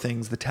micro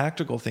things, the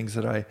tactical things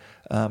that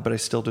but I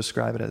still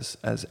describe it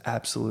as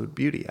absolute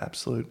beauty,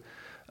 absolute.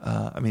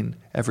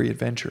 Every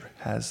adventure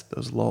has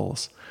those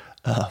lulls,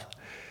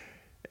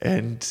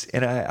 and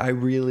I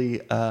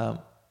really,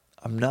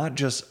 I'm not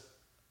just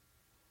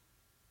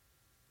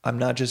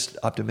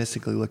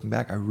optimistically looking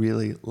back. I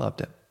really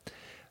loved it,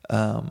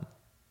 in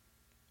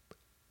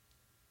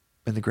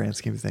the grand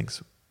scheme of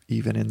things,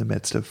 even in the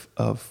midst of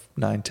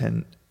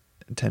 9-10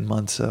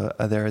 months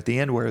there at the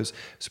end, where it was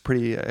a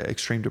pretty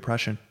extreme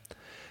depression.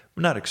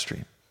 Not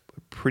extreme,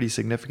 but pretty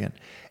significant.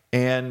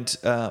 And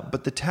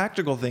but the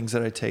tactical things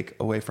that I take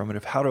away from it,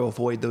 of how to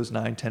avoid those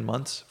 9-10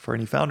 months for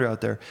any founder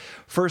out there,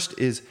 first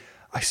is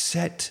I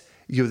set,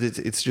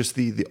 it's just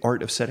the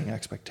art of setting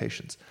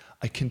expectations.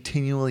 I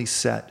continually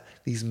set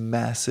these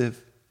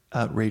massive,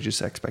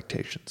 outrageous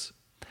expectations.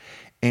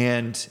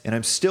 And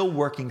I'm still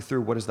working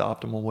through what is the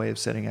optimal way of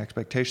setting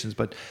expectations,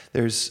 but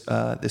there's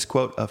this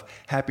quote of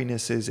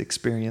happiness is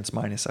experience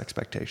minus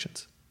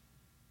expectations.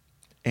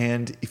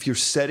 And if you're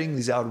setting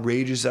these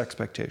outrageous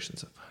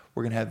expectations,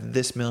 we're going to have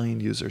this million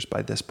users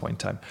by this point in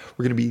time,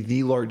 we're going to be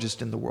the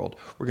largest in the world,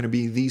 we're going to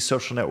be the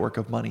social network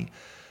of money,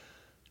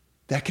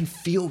 that can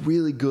feel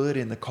really good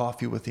in the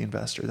coffee with the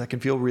investor. That can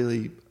feel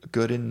really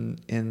good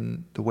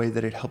in the way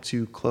that it helps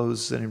you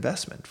close an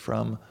investment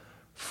from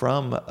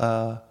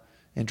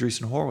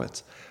Andreessen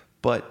Horowitz.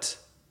 But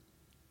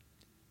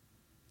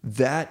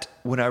that,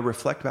 when I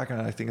reflect back on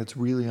it, I think it's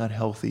really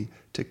unhealthy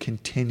to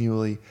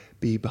continually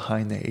be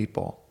behind the eight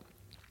ball.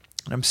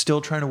 And I'm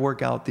still trying to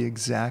work out the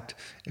exact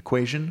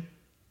equation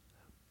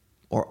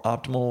or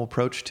optimal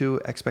approach to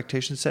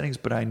expectation settings,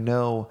 but I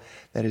know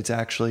that it's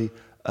actually,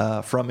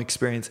 from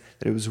experience,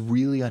 that it was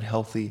really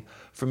unhealthy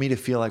for me to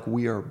feel like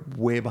we are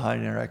way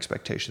behind in our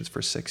expectations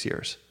for 6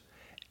 years.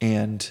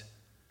 And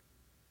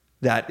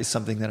that is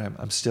something that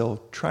I'm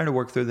still trying to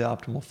work through the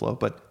optimal flow,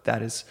 but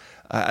that is,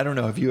 I don't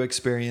know, have you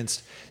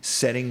experienced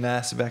setting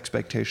massive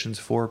expectations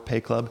for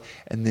Pay Club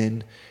and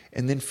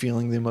then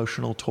feeling the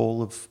emotional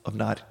toll of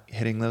not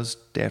hitting those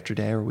day after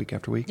day or week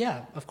after week?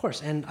 Yeah, of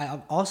course. And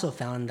I've also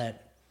found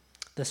that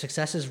the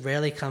successes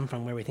rarely come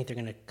from where we think they're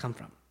going to come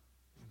from.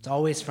 It's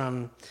always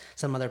from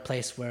some other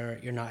place where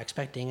you're not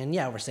expecting. And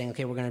yeah, we're saying,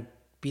 okay, we're going to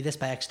be this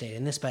by X date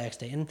and this by X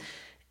date. And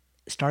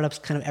startups,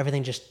 kind of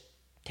everything just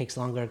takes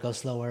longer, goes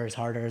slower, is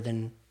harder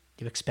than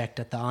you expect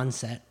at the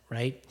onset,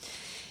 right?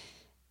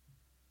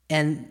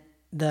 And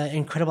the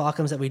incredible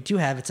outcomes that we do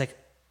have, it's like,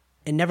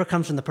 it never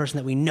comes from the person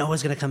that we know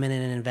is going to come in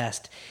and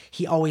invest.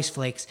 He always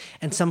flakes.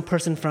 And some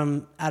person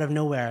from out of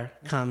nowhere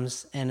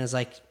comes and is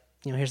like,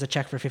 here's a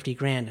check for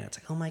 $50,000. And it's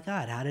like, oh my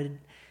God,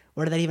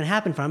 where did that even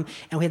happen from?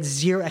 And we had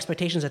zero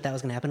expectations that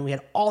was going to happen. We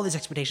had all these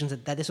expectations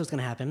that this was going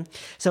to happen.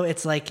 So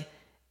it's like,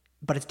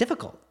 but it's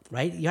difficult,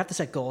 right? You have to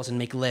set goals and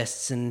make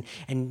lists, and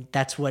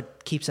that's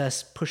what keeps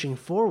us pushing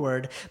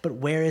forward. But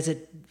where is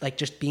it, like,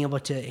 just being able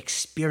to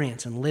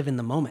experience and live in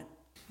the moment?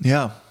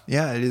 Yeah,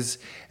 it is.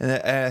 And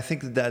I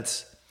think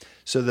that's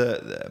So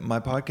my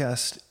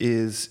podcast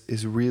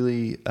is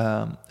really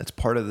it's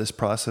part of this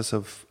process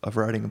of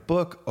writing a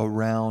book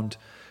around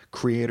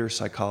creator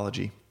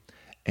psychology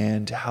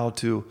and how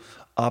to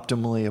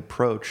optimally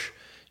approach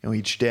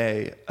each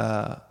day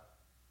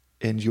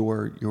in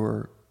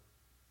your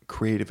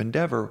creative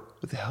endeavor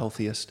with the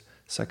healthiest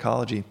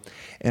psychology.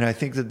 And I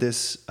think that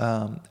this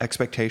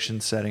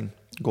expectation setting,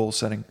 goal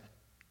setting,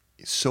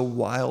 is so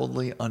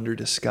wildly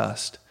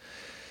under-discussed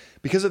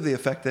because of the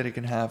effect that it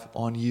can have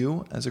on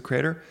you as a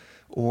creator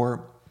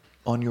or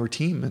on your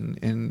team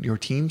and your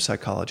team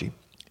psychology.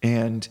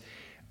 And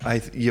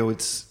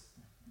it's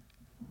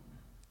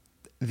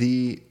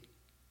the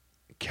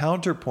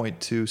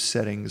counterpoint to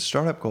setting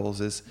startup goals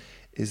is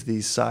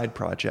these side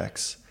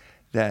projects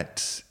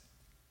that,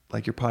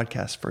 like your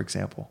podcast, for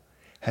example.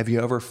 Have you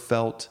ever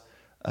felt,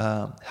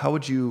 how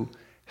would you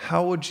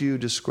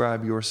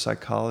describe your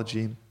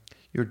psychology,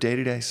 your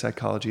day-to-day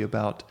psychology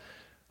about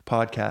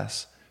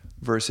podcasts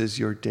versus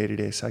your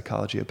day-to-day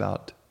psychology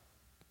about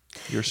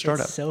your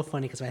startup? It's so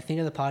funny because when I think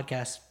of the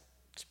podcast,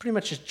 it's pretty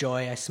much just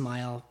joy. I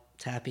smile,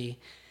 it's happy.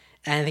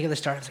 And I think of the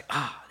startup, it's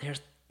like,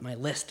 there's my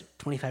list of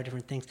 25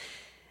 different things.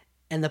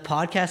 And the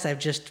podcast I've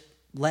just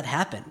let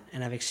happen,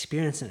 and I've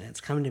experienced it, and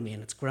it's come to me,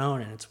 and it's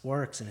grown, and it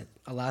works, and it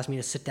allows me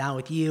to sit down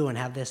with you and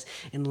have this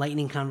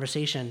enlightening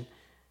conversation.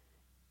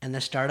 And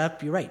the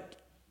startup, you're right,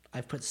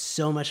 I've put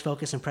so much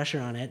focus and pressure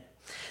on it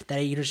that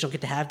you just don't get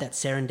to have that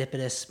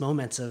serendipitous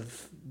moments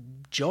of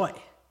joy.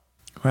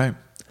 Right.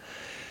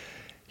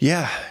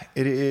 Yeah,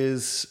 it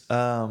is.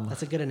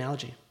 That's a good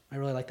analogy. I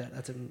really like that.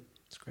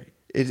 It's great.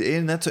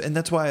 And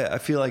that's why I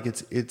feel like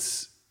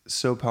it's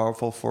so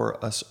powerful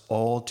for us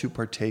all to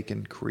partake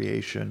in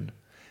creation,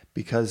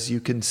 because you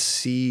can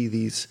see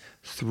these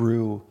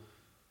through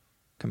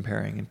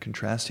comparing and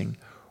contrasting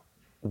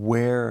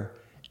where,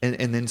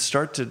 and then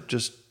start to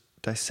just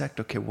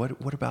dissect, okay,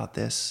 what about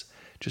this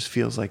just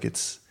feels like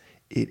it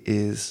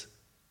is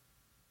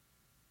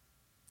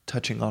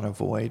touching on a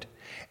void,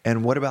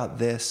 and what about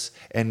this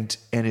and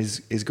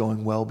is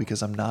going well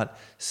because I'm not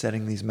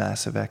setting these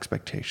massive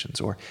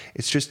expectations, or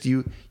it's just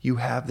you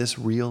have this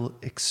real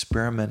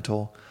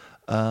experimental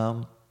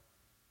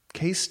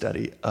case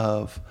study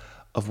of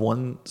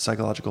one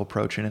psychological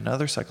approach and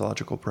another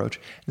psychological approach,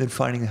 and then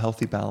finding a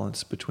healthy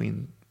balance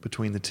between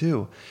the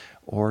two,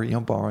 or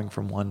borrowing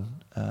from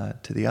one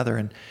to the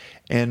other.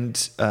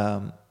 And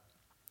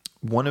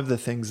one of the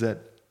things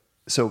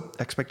so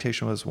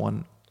expectation was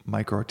one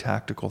micro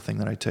tactical thing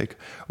that I take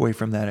away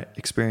from that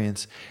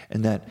experience,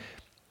 and that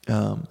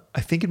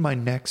I think in my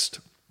next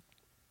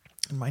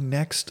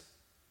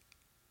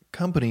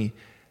company,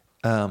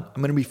 I'm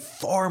going to be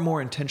far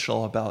more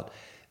intentional about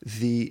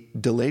the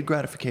delayed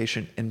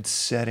gratification and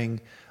setting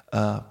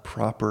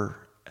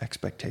proper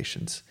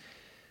expectations,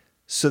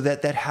 so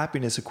that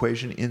happiness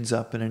equation ends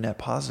up in a net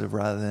positive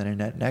rather than a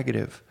net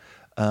negative.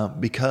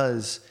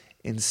 Because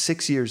in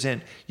 6 years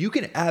in, you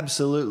can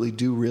absolutely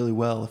do really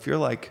well if you're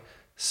like,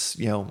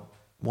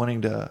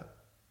 wanting to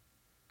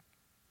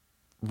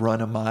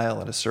run a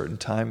mile at a certain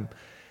time,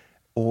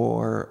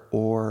 or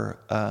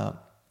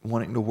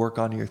wanting to work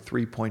on your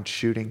 3-point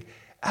shooting.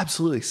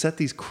 Absolutely set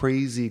these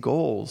crazy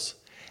goals,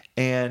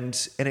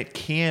 and it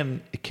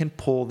can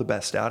pull the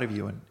best out of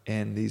you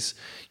in these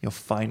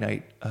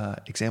finite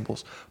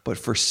examples. But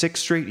for 6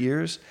 straight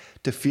years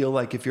to feel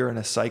like if you're in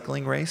a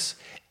cycling race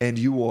and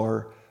you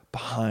are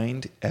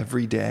behind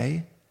every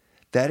day,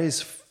 that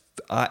is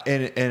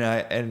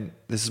and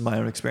this is my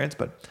own experience,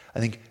 but I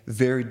think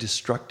very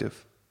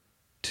destructive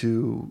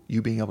to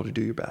you being able to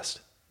do your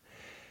best.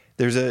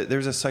 There's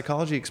a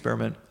psychology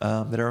experiment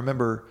that I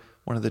remember,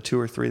 one of the 2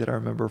 or 3 that I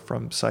remember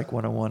from Psych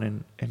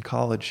 101 in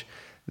college,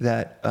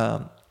 that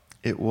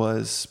it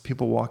was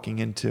people walking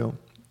into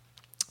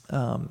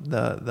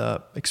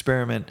the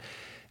experiment.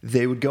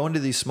 They would go into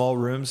these small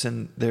rooms,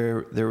 and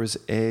there was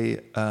a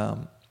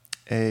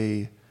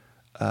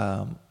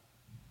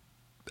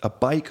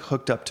bike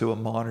hooked up to a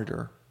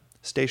monitor,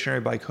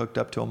 stationary bike hooked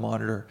up to a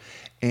monitor,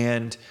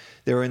 and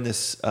they were in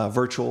this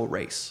virtual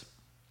race,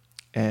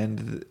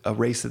 and a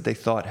race that they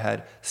thought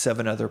had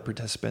 7 other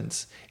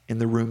participants in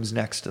the rooms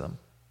next to them.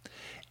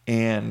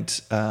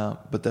 And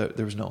but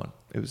there was no one.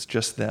 It was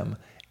just them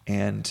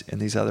and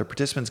these other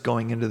participants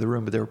going into the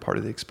room, but they were part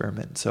of the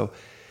experiment. So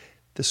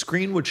the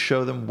screen would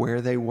show them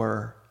where they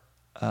were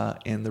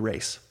in the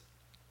race.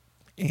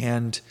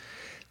 And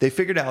they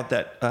figured out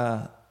that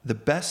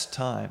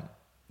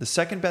the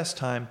second best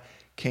time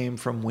came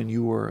from when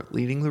you were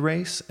leading the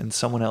race and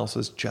someone else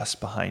was just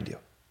behind you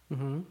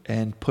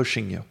and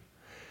pushing you.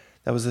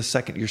 That was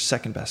your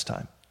second best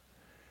time.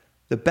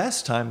 The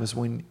best time was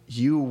when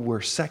you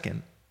were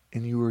second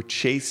and you were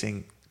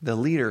chasing the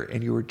leader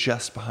and you were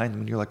just behind them,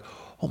 and you're like,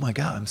 oh my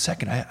God, I'm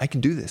second. I can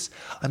do this.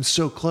 I'm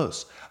so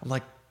close. I'm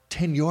like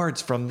 10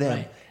 yards from them.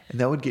 Right. And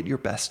that would get your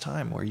best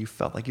time, where you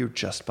felt like you were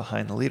just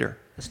behind the leader.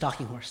 The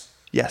stalking horse.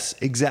 Yes,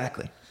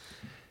 exactly.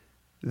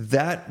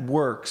 That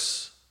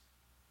works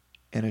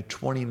in a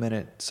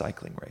 20-minute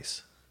cycling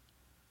race.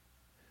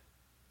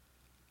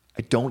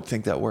 I don't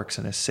think that works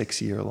in a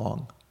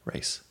 6-year-long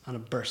race. On a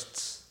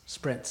bursts,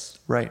 sprints.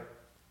 Right.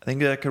 I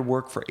think that could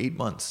work for 8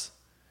 months.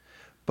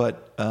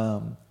 But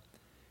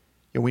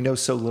we know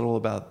so little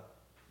about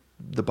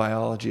the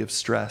biology of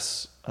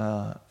stress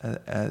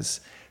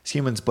as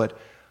humans, but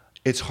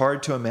it's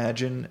hard to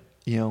imagine,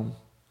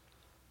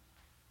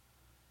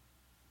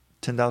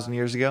 10,000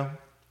 years ago,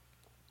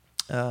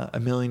 a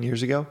million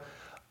years ago,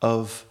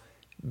 of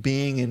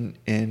being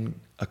in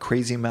a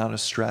crazy amount of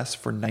stress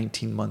for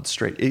 19 months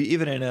straight.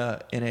 Even in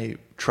a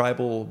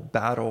tribal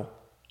battle,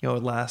 it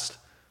would last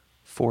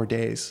 4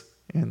 days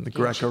in the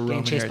Greco-Roman.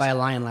 Getting chased by a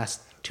lion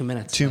lasts 2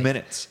 minutes. 2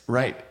 minutes,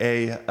 right?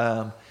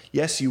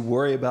 Yes, you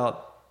worry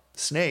about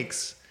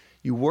snakes.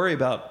 You worry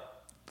about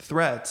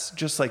threats,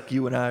 just like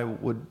you and I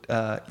would.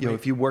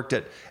 If you worked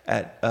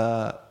at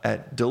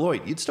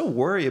Deloitte, you'd still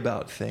worry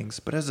about things.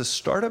 But as a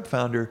startup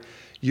founder,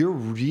 you're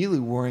really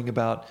worrying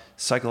about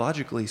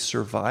psychologically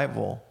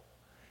survival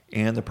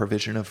and the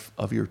provision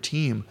of your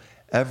team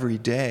every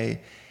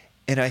day.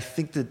 And I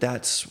think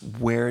that's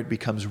where it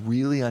becomes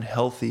really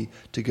unhealthy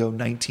to go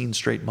 19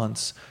 straight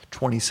months,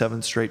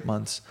 27 straight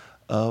months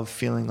of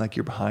feeling like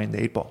you're behind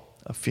the 8 ball,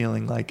 of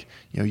feeling like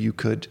you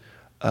could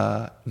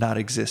not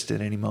exist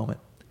at any moment.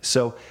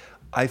 So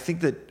I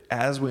think that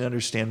as we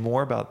understand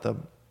more about the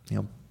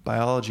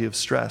biology of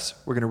stress,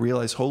 we're going to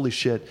realize, holy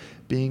shit,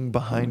 being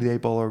behind the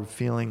 8 ball or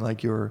feeling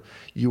like you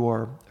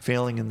are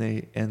failing in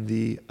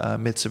the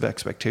midst of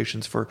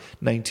expectations for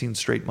 19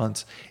 straight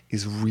months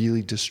is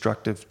really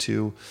destructive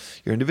to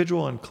your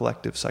individual and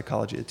collective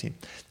psychology of the team.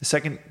 The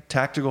second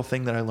tactical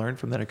thing that I learned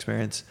from that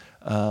experience,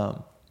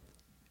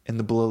 in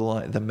the below the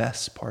line, the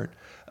mess part,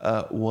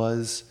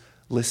 was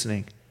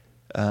listening,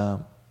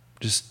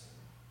 just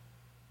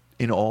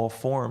in all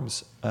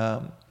forms.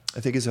 I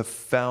think as a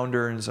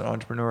founder and as an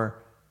entrepreneur,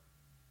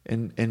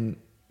 and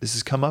this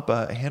has come up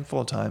a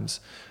handful of times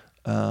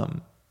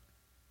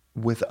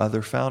with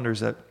other founders,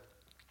 that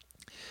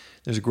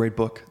there's a great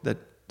book that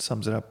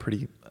sums it up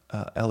pretty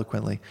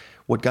eloquently.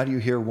 What got you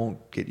here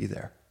won't get you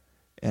there.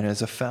 And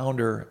as a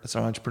founder, as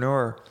an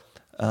entrepreneur,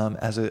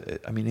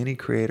 any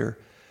creator,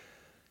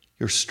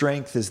 your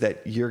strength is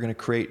that you're going to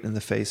create in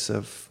the face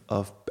of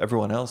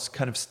everyone else,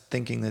 kind of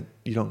thinking that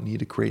you don't need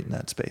to create in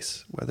that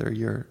space, whether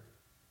you're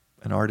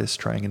an artist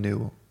trying a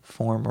new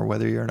form or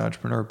whether you're an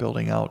entrepreneur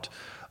building out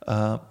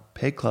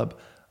Pay Club.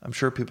 I'm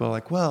sure people are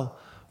like, well,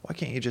 why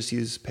can't you just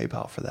use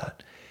PayPal for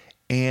that?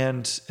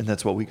 And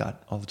that's what we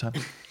got all the time.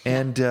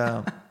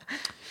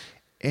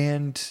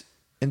 And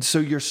so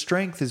your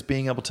strength is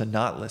being able to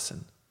not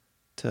listen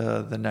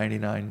to the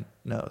 99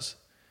 no's,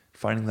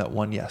 finding that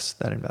one yes,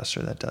 that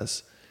investor that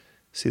does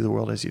see the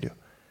world as you do.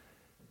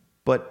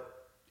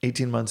 But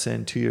 18 months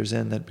in, 2 years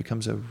in, that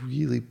becomes a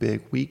really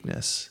big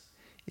weakness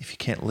if you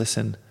can't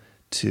listen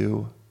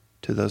to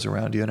those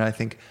around you. And I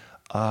think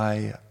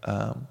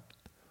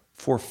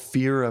for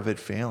fear of it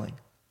failing,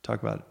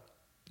 talk about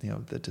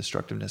the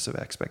destructiveness of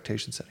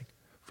expectation setting,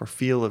 for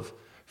fear of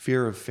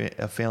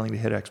failing to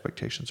hit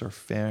expectations or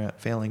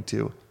failing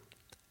to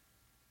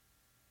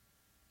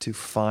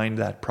find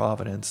that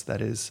providence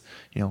that is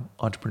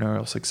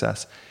entrepreneurial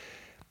success.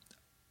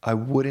 I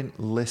wouldn't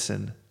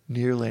listen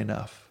nearly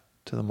enough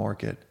to the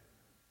market,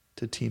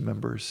 to team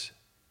members,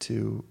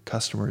 to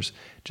customers.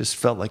 Just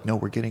felt like, no,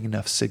 we're getting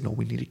enough signal.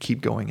 We need to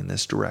keep going in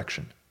this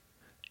direction.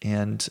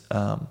 And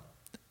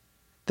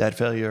that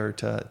failure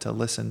to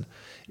listen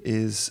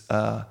is,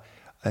 I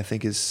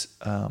think, is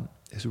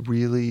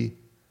really,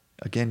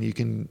 again, you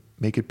can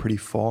make it pretty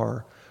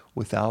far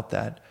without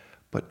that.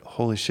 But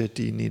holy shit,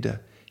 do you need to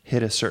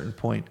hit a certain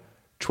point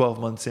 12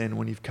 months in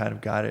when you've kind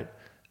of got it?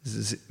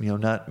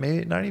 Not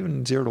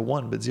even 0 to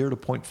 1, but 0 to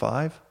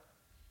 0.5.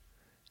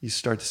 You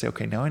start to say,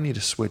 okay, now I need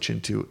to switch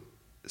into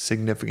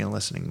significant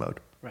listening mode.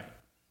 Right.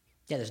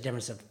 Yeah, there's a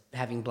difference of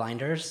having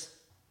blinders,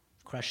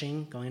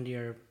 crushing, going into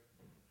your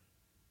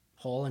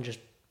hole and just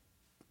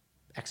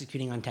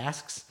executing on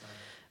tasks,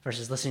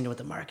 versus listening to what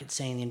the market's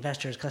saying, the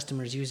investors,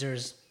 customers,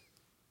 users,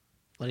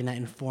 letting that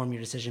inform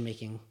your decision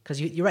making.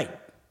 Because you're right,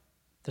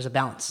 there's a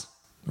balance.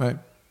 Right.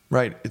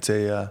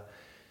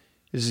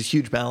 There's a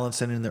huge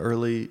balance, and in the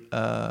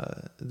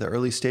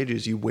early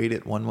stages, you weight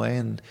it one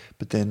way,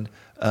 but then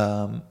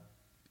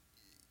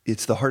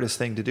it's the hardest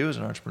thing to do as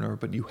an entrepreneur.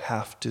 But you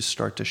have to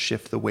start to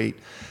shift the weight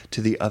to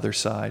the other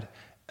side,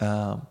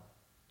 or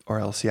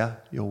else,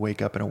 you'll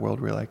wake up in a world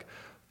where you're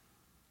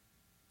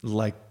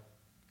like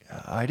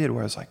I did,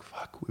 where I was like,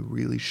 "Fuck, we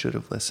really should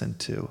have listened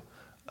to."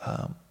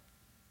 I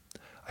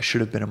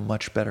should have been a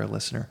much better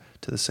listener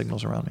to the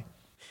signals around me.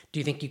 Do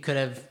you think it could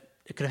have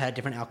had a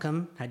different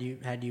outcome had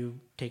you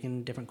taken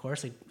a different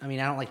course? I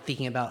don't like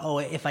thinking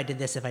about, if I did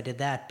this, if I did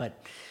that,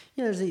 but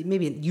there's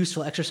maybe a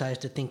useful exercise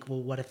to think,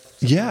 well, what if?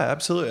 Yeah,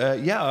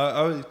 absolutely.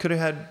 I could have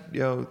had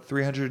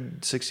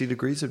 360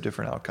 degrees of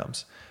different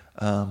outcomes.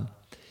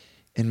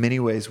 In many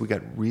ways, we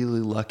got really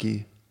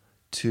lucky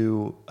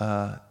to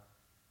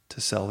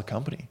sell the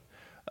company.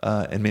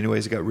 In many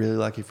ways, I got really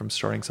lucky from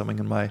starting something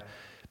in my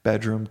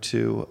bedroom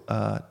to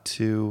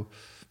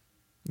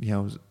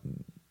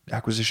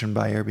acquisition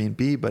by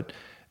Airbnb, but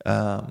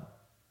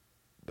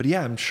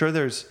yeah, I'm sure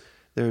there's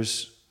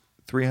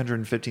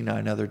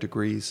 359 other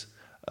degrees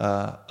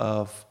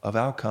of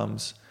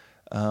outcomes.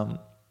 But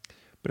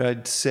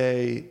I'd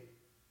say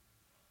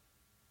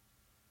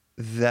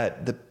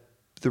that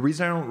the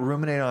reason I don't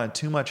ruminate on it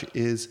too much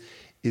is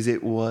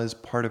it was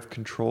part of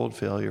controlled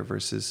failure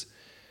versus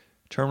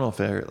terminal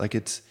failure. Like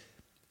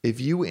if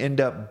you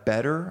end up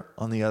better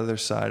on the other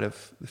side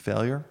of the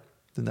failure,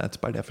 then that's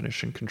by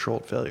definition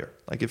controlled failure.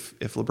 Like if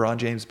LeBron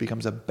James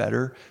becomes a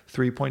better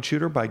 3-point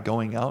shooter by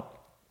going out,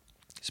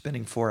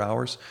 spending 4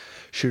 hours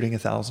shooting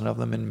 1,000 of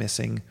them and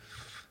missing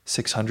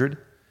 600,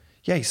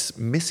 yeah, he's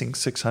missing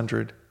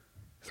 600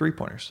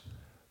 3-pointers,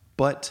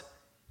 but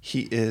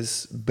he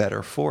is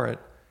better for it.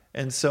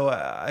 And so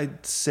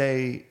I'd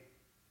say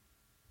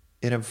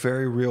in a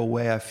very real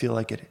way, I feel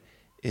like it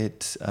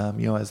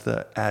as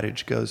the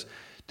adage goes,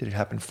 did it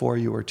happen for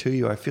you or to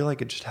you? I feel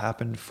like it just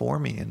happened for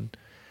me, and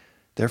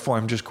therefore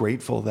I'm just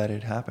grateful that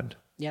it happened.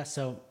 Yeah.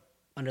 So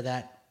under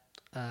that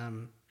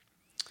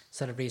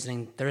set of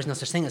reasoning, there is no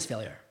such thing as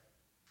failure.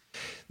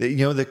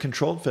 The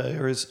controlled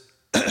failure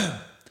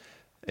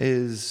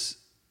is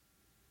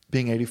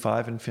being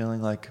 85 and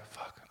feeling like,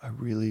 fuck, I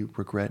really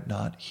regret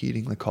not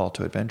heeding the call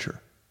to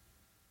adventure.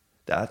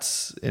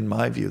 That's, in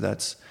my view,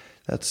 that's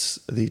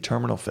the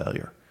terminal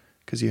failure,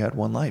 because you had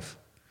one life.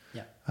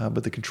 Yeah.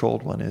 But the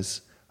controlled one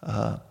is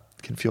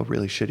can feel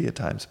really shitty at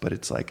times, but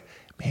it's like,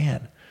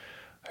 man,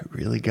 I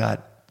really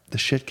got the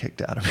shit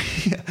kicked out of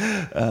me.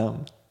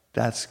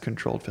 That's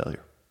controlled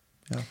failure.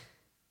 Yeah.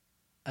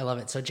 I love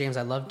it. So James,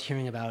 I loved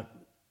hearing about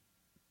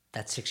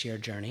that 6-year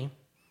journey,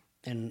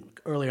 and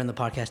earlier in the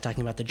podcast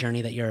talking about the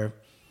journey that you're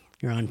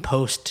on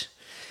post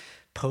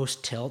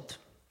tilt.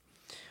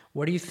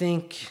 Where do you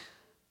think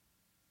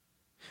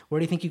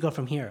you go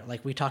from here?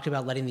 Like we talked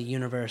about letting the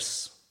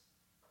universe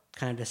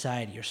kind of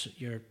decide.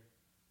 You're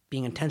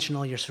being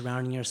intentional. You're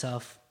surrounding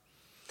yourself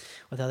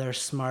with other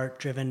smart,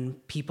 driven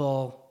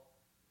people.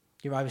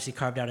 You've obviously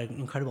carved out an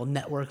incredible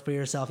network for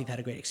yourself. You've had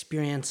a great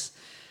experience.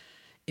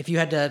 If you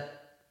had to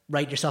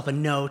write yourself a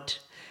note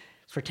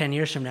for 10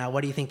 years from now,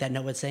 what do you think that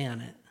note would say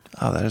on it?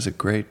 Oh, that is a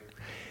great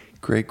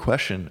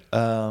question.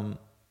 And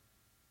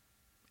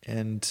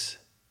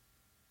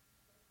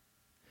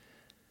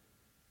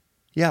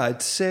yeah,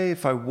 I'd say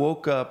if I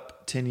woke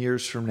up 10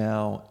 years from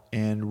now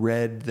and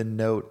read the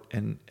note,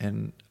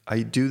 and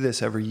I do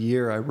this every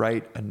year, I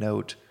write a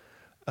note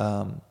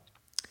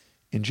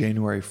in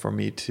January for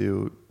me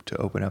to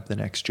open up the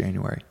next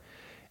January.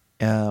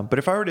 But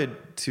if I were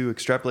to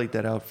extrapolate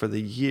that out for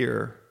the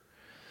year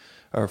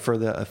or for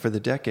the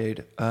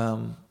decade,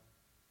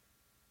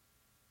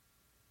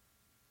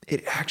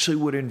 it actually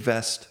would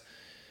invest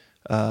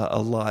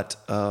a lot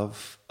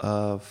of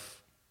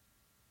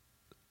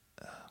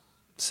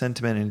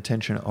sentiment and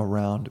intention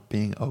around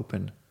being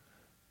open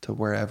to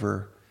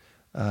wherever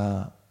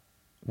I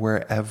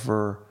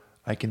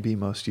can be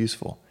most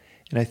useful.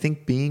 And I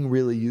think being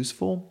really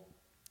useful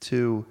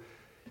to,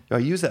 I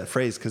use that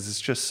phrase because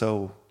it's just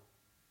so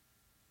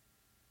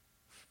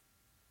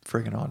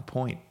friggin' on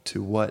point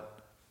to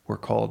what we're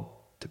called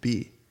to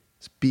be.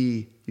 It's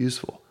be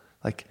useful.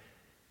 Like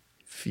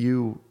if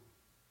you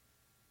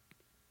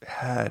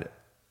had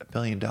 $1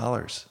 billion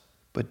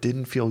but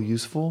didn't feel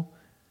useful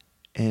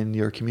in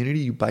your community,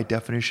 you by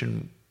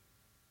definition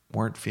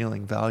weren't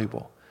feeling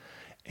valuable.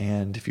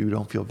 And if you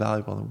don't feel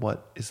valuable, then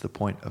what is the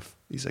point of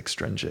these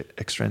extrinsic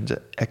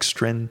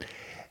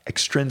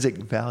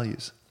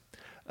values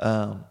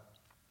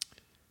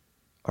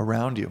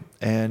around you?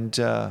 And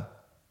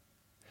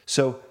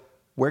so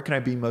where can I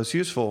be most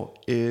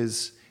useful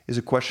is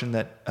a question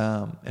that,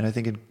 and I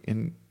think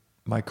in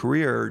my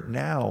career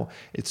now,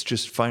 it's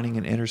just finding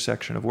an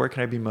intersection of where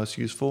can I be most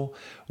useful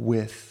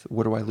with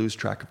what do I lose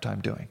track of time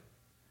doing?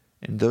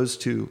 And those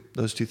two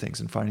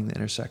things, and finding the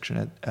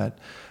intersection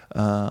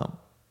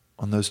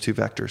on those two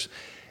vectors.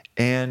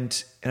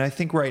 And I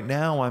think right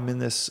now I'm in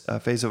this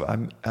phase of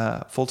I'm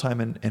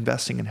full-time in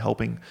investing and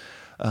helping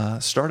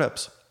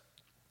startups,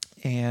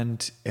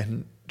 and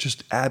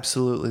just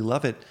absolutely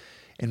love it.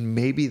 And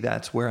maybe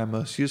that's where I'm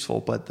most useful.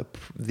 But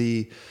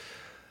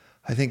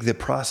I think the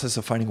process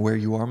of finding where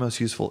you are most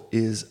useful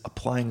is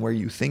applying where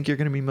you think you're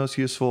going to be most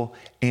useful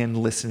and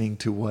listening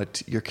to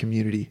what your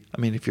community.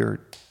 I mean, if you're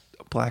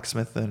a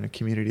blacksmith in a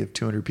community of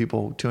 200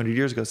 people 200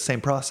 years ago, it's the same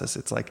process.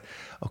 It's like,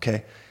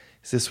 okay,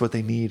 is this what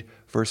they need?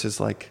 Versus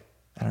like,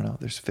 I don't know,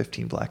 there's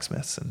 15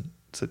 blacksmiths and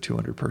it's a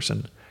 200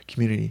 person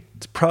community.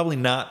 It's probably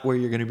not where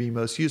you're going to be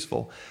most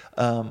useful.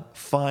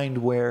 Find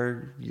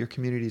where your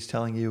community is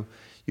telling you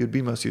would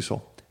be most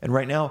useful. And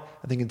right now,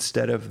 I think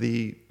instead of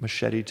the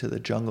machete to the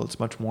jungle, it's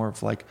much more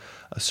of like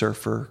a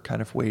surfer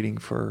kind of waiting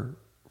for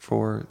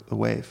the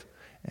wave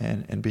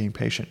and being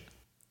patient.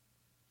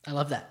 I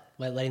love that.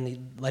 Letting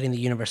the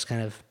universe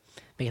kind of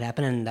make it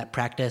happen, and that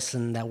practice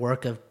and that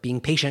work of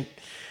being patient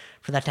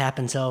for that to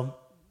happen. So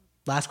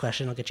last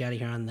question, I'll get you out of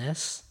here on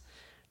this.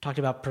 Talked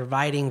about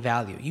providing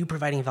value. You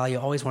providing value,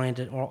 always wanting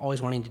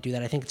to do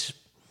that. I think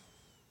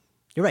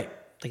you're right.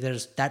 Like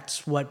there's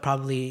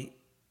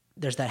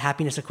that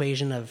happiness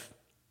equation of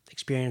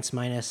experience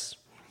minus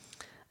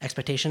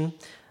expectation.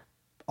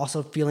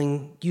 Also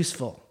feeling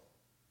useful,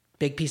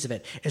 big piece of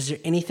it. Is there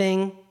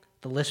anything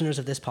the listeners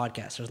of this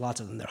podcast, there's lots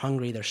of them. They're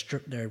hungry,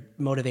 they're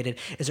motivated.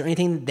 Is there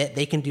anything that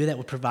they can do that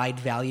would provide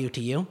value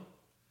to you?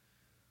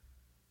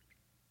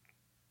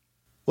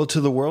 Well,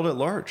 to the world at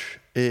large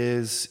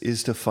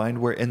is to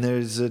find where, and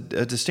there's a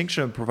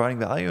distinction of providing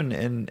value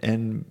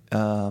and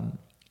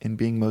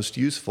being most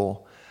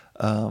useful.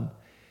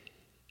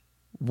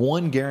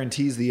 One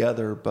guarantees the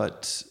other,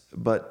 but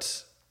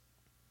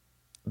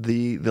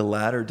the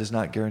latter does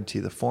not guarantee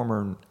the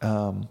former.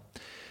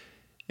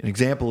 An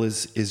example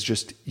is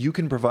just, you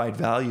can provide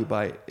value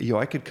by,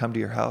 I could come to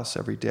your house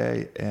every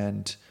day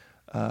and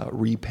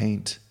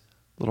repaint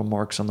little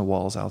marks on the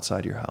walls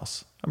outside your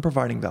house. I'm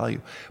providing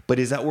value. But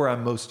is that where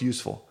I'm most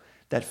useful?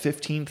 That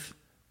 15th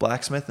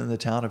blacksmith in the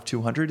town of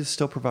 200 is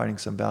still providing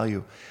some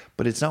value,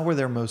 but it's not where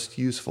they're most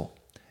useful.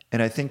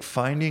 And I think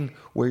finding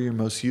where you're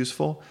most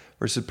useful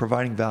versus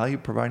providing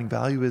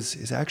value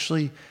is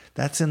actually,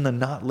 that's in the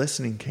not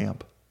listening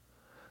camp.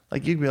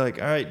 Like, you'd be like,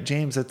 all right,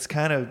 James, that's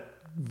kind of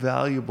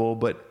valuable,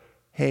 but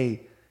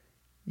hey,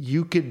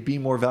 you could be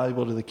more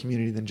valuable to the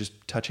community than just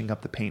touching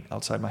up the paint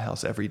outside my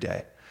house every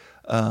day.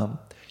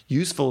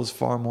 Useful is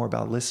far more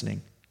about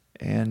listening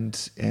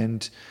and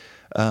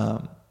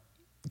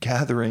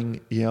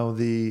gathering,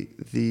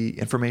 the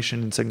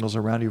information and signals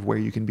around you of where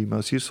you can be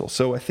most useful.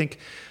 So I think,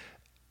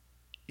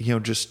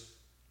 just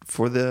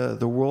for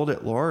the world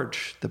at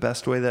large, the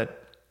best way that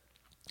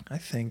I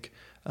think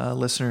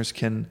listeners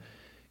can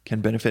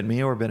benefit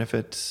me or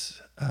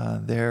benefit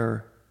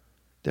their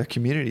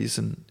communities,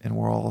 and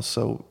we're all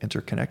so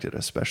interconnected,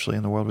 especially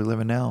in the world we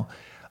live in now.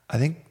 I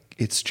think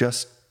it's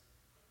just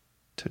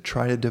to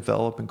try to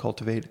develop and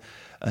cultivate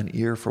an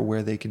ear for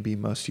where they can be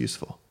most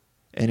useful.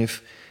 And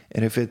if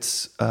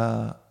it's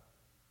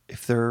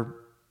if they're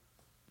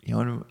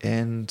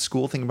in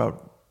school thinking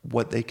about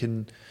what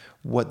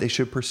they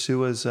should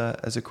pursue as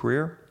a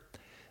career,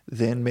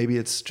 then maybe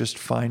it's just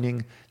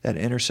finding that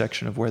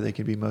intersection of where they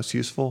can be most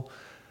useful,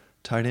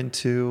 tied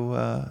into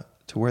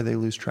to where they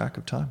lose track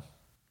of time.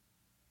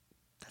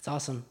 That's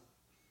awesome.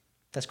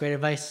 That's great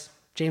advice,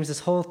 James. This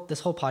whole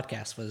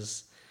podcast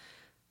was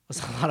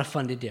a lot of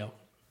fun to do.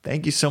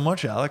 Thank you so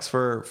much, Alex,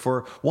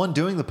 for one,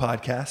 doing the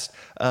podcast.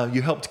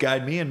 You helped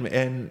guide me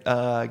and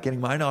getting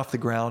mine off the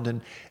ground,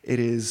 and it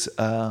is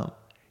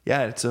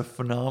it's a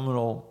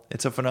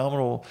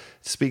phenomenal.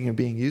 Speaking of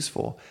being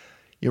useful,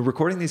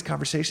 recording these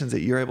conversations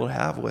that you're able to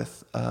have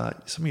with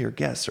some of your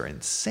guests are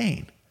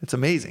insane. It's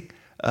amazing.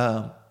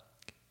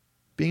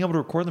 Being able to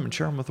record them and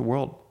share them with the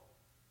world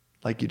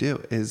like you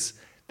do is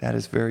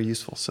very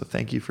useful. So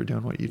thank you for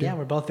doing what you do. Yeah,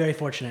 we're both very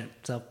fortunate.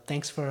 So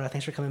thanks for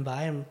coming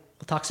by, and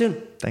we'll talk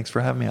soon. Thanks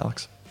for having me,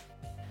 Alex.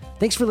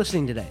 Thanks for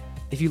listening today.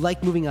 If you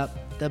like Moving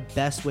Up, the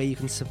best way you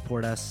can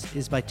support us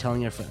is by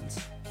telling your friends.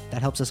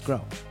 That helps us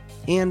grow.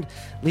 And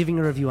leaving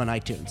a review on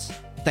iTunes.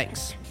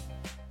 Thanks.